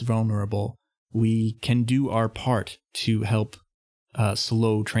theoretically less vulnerable, we can do our part to help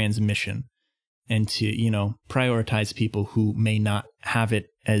slow transmission and to, prioritize people who may not have it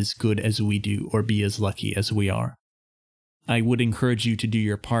as good as we do or be as lucky as we are. I would encourage you to do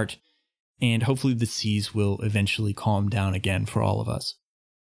your part, and hopefully the seas will eventually calm down again for all of us.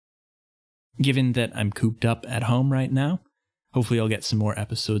 Given that I'm cooped up at home right now, hopefully I'll get some more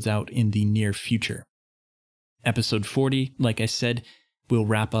episodes out in the near future. Episode 40, like I said, will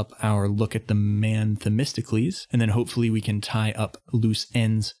wrap up our look at the man Themistocles, and then hopefully we can tie up loose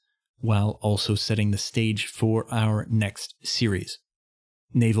ends while also setting the stage for our next series.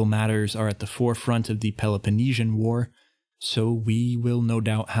 Naval matters are at the forefront of the Peloponnesian War, so we will no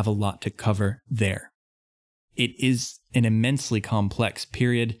doubt have a lot to cover there. It is an immensely complex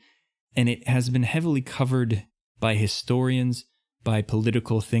period, and it has been heavily covered by historians, by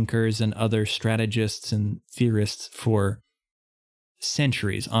political thinkers, and other strategists and theorists for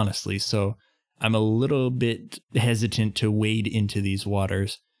centuries, honestly, so I'm a little bit hesitant to wade into these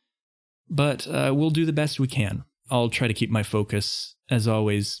waters. But we'll do the best we can. I'll try to keep my focus, as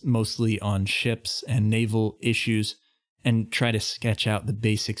always, mostly on ships and naval issues, and try to sketch out the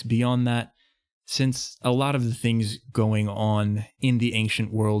basics beyond that, since a lot of the things going on in the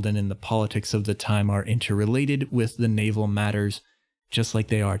ancient world and in the politics of the time are interrelated with the naval matters, just like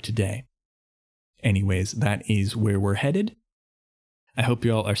they are today. Anyways, that is where we're headed. I hope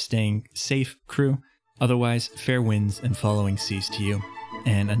you all are staying safe, crew. Otherwise, fair winds and following seas to you.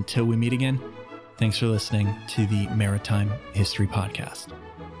 And until we meet again, thanks for listening to the Maritime History Podcast.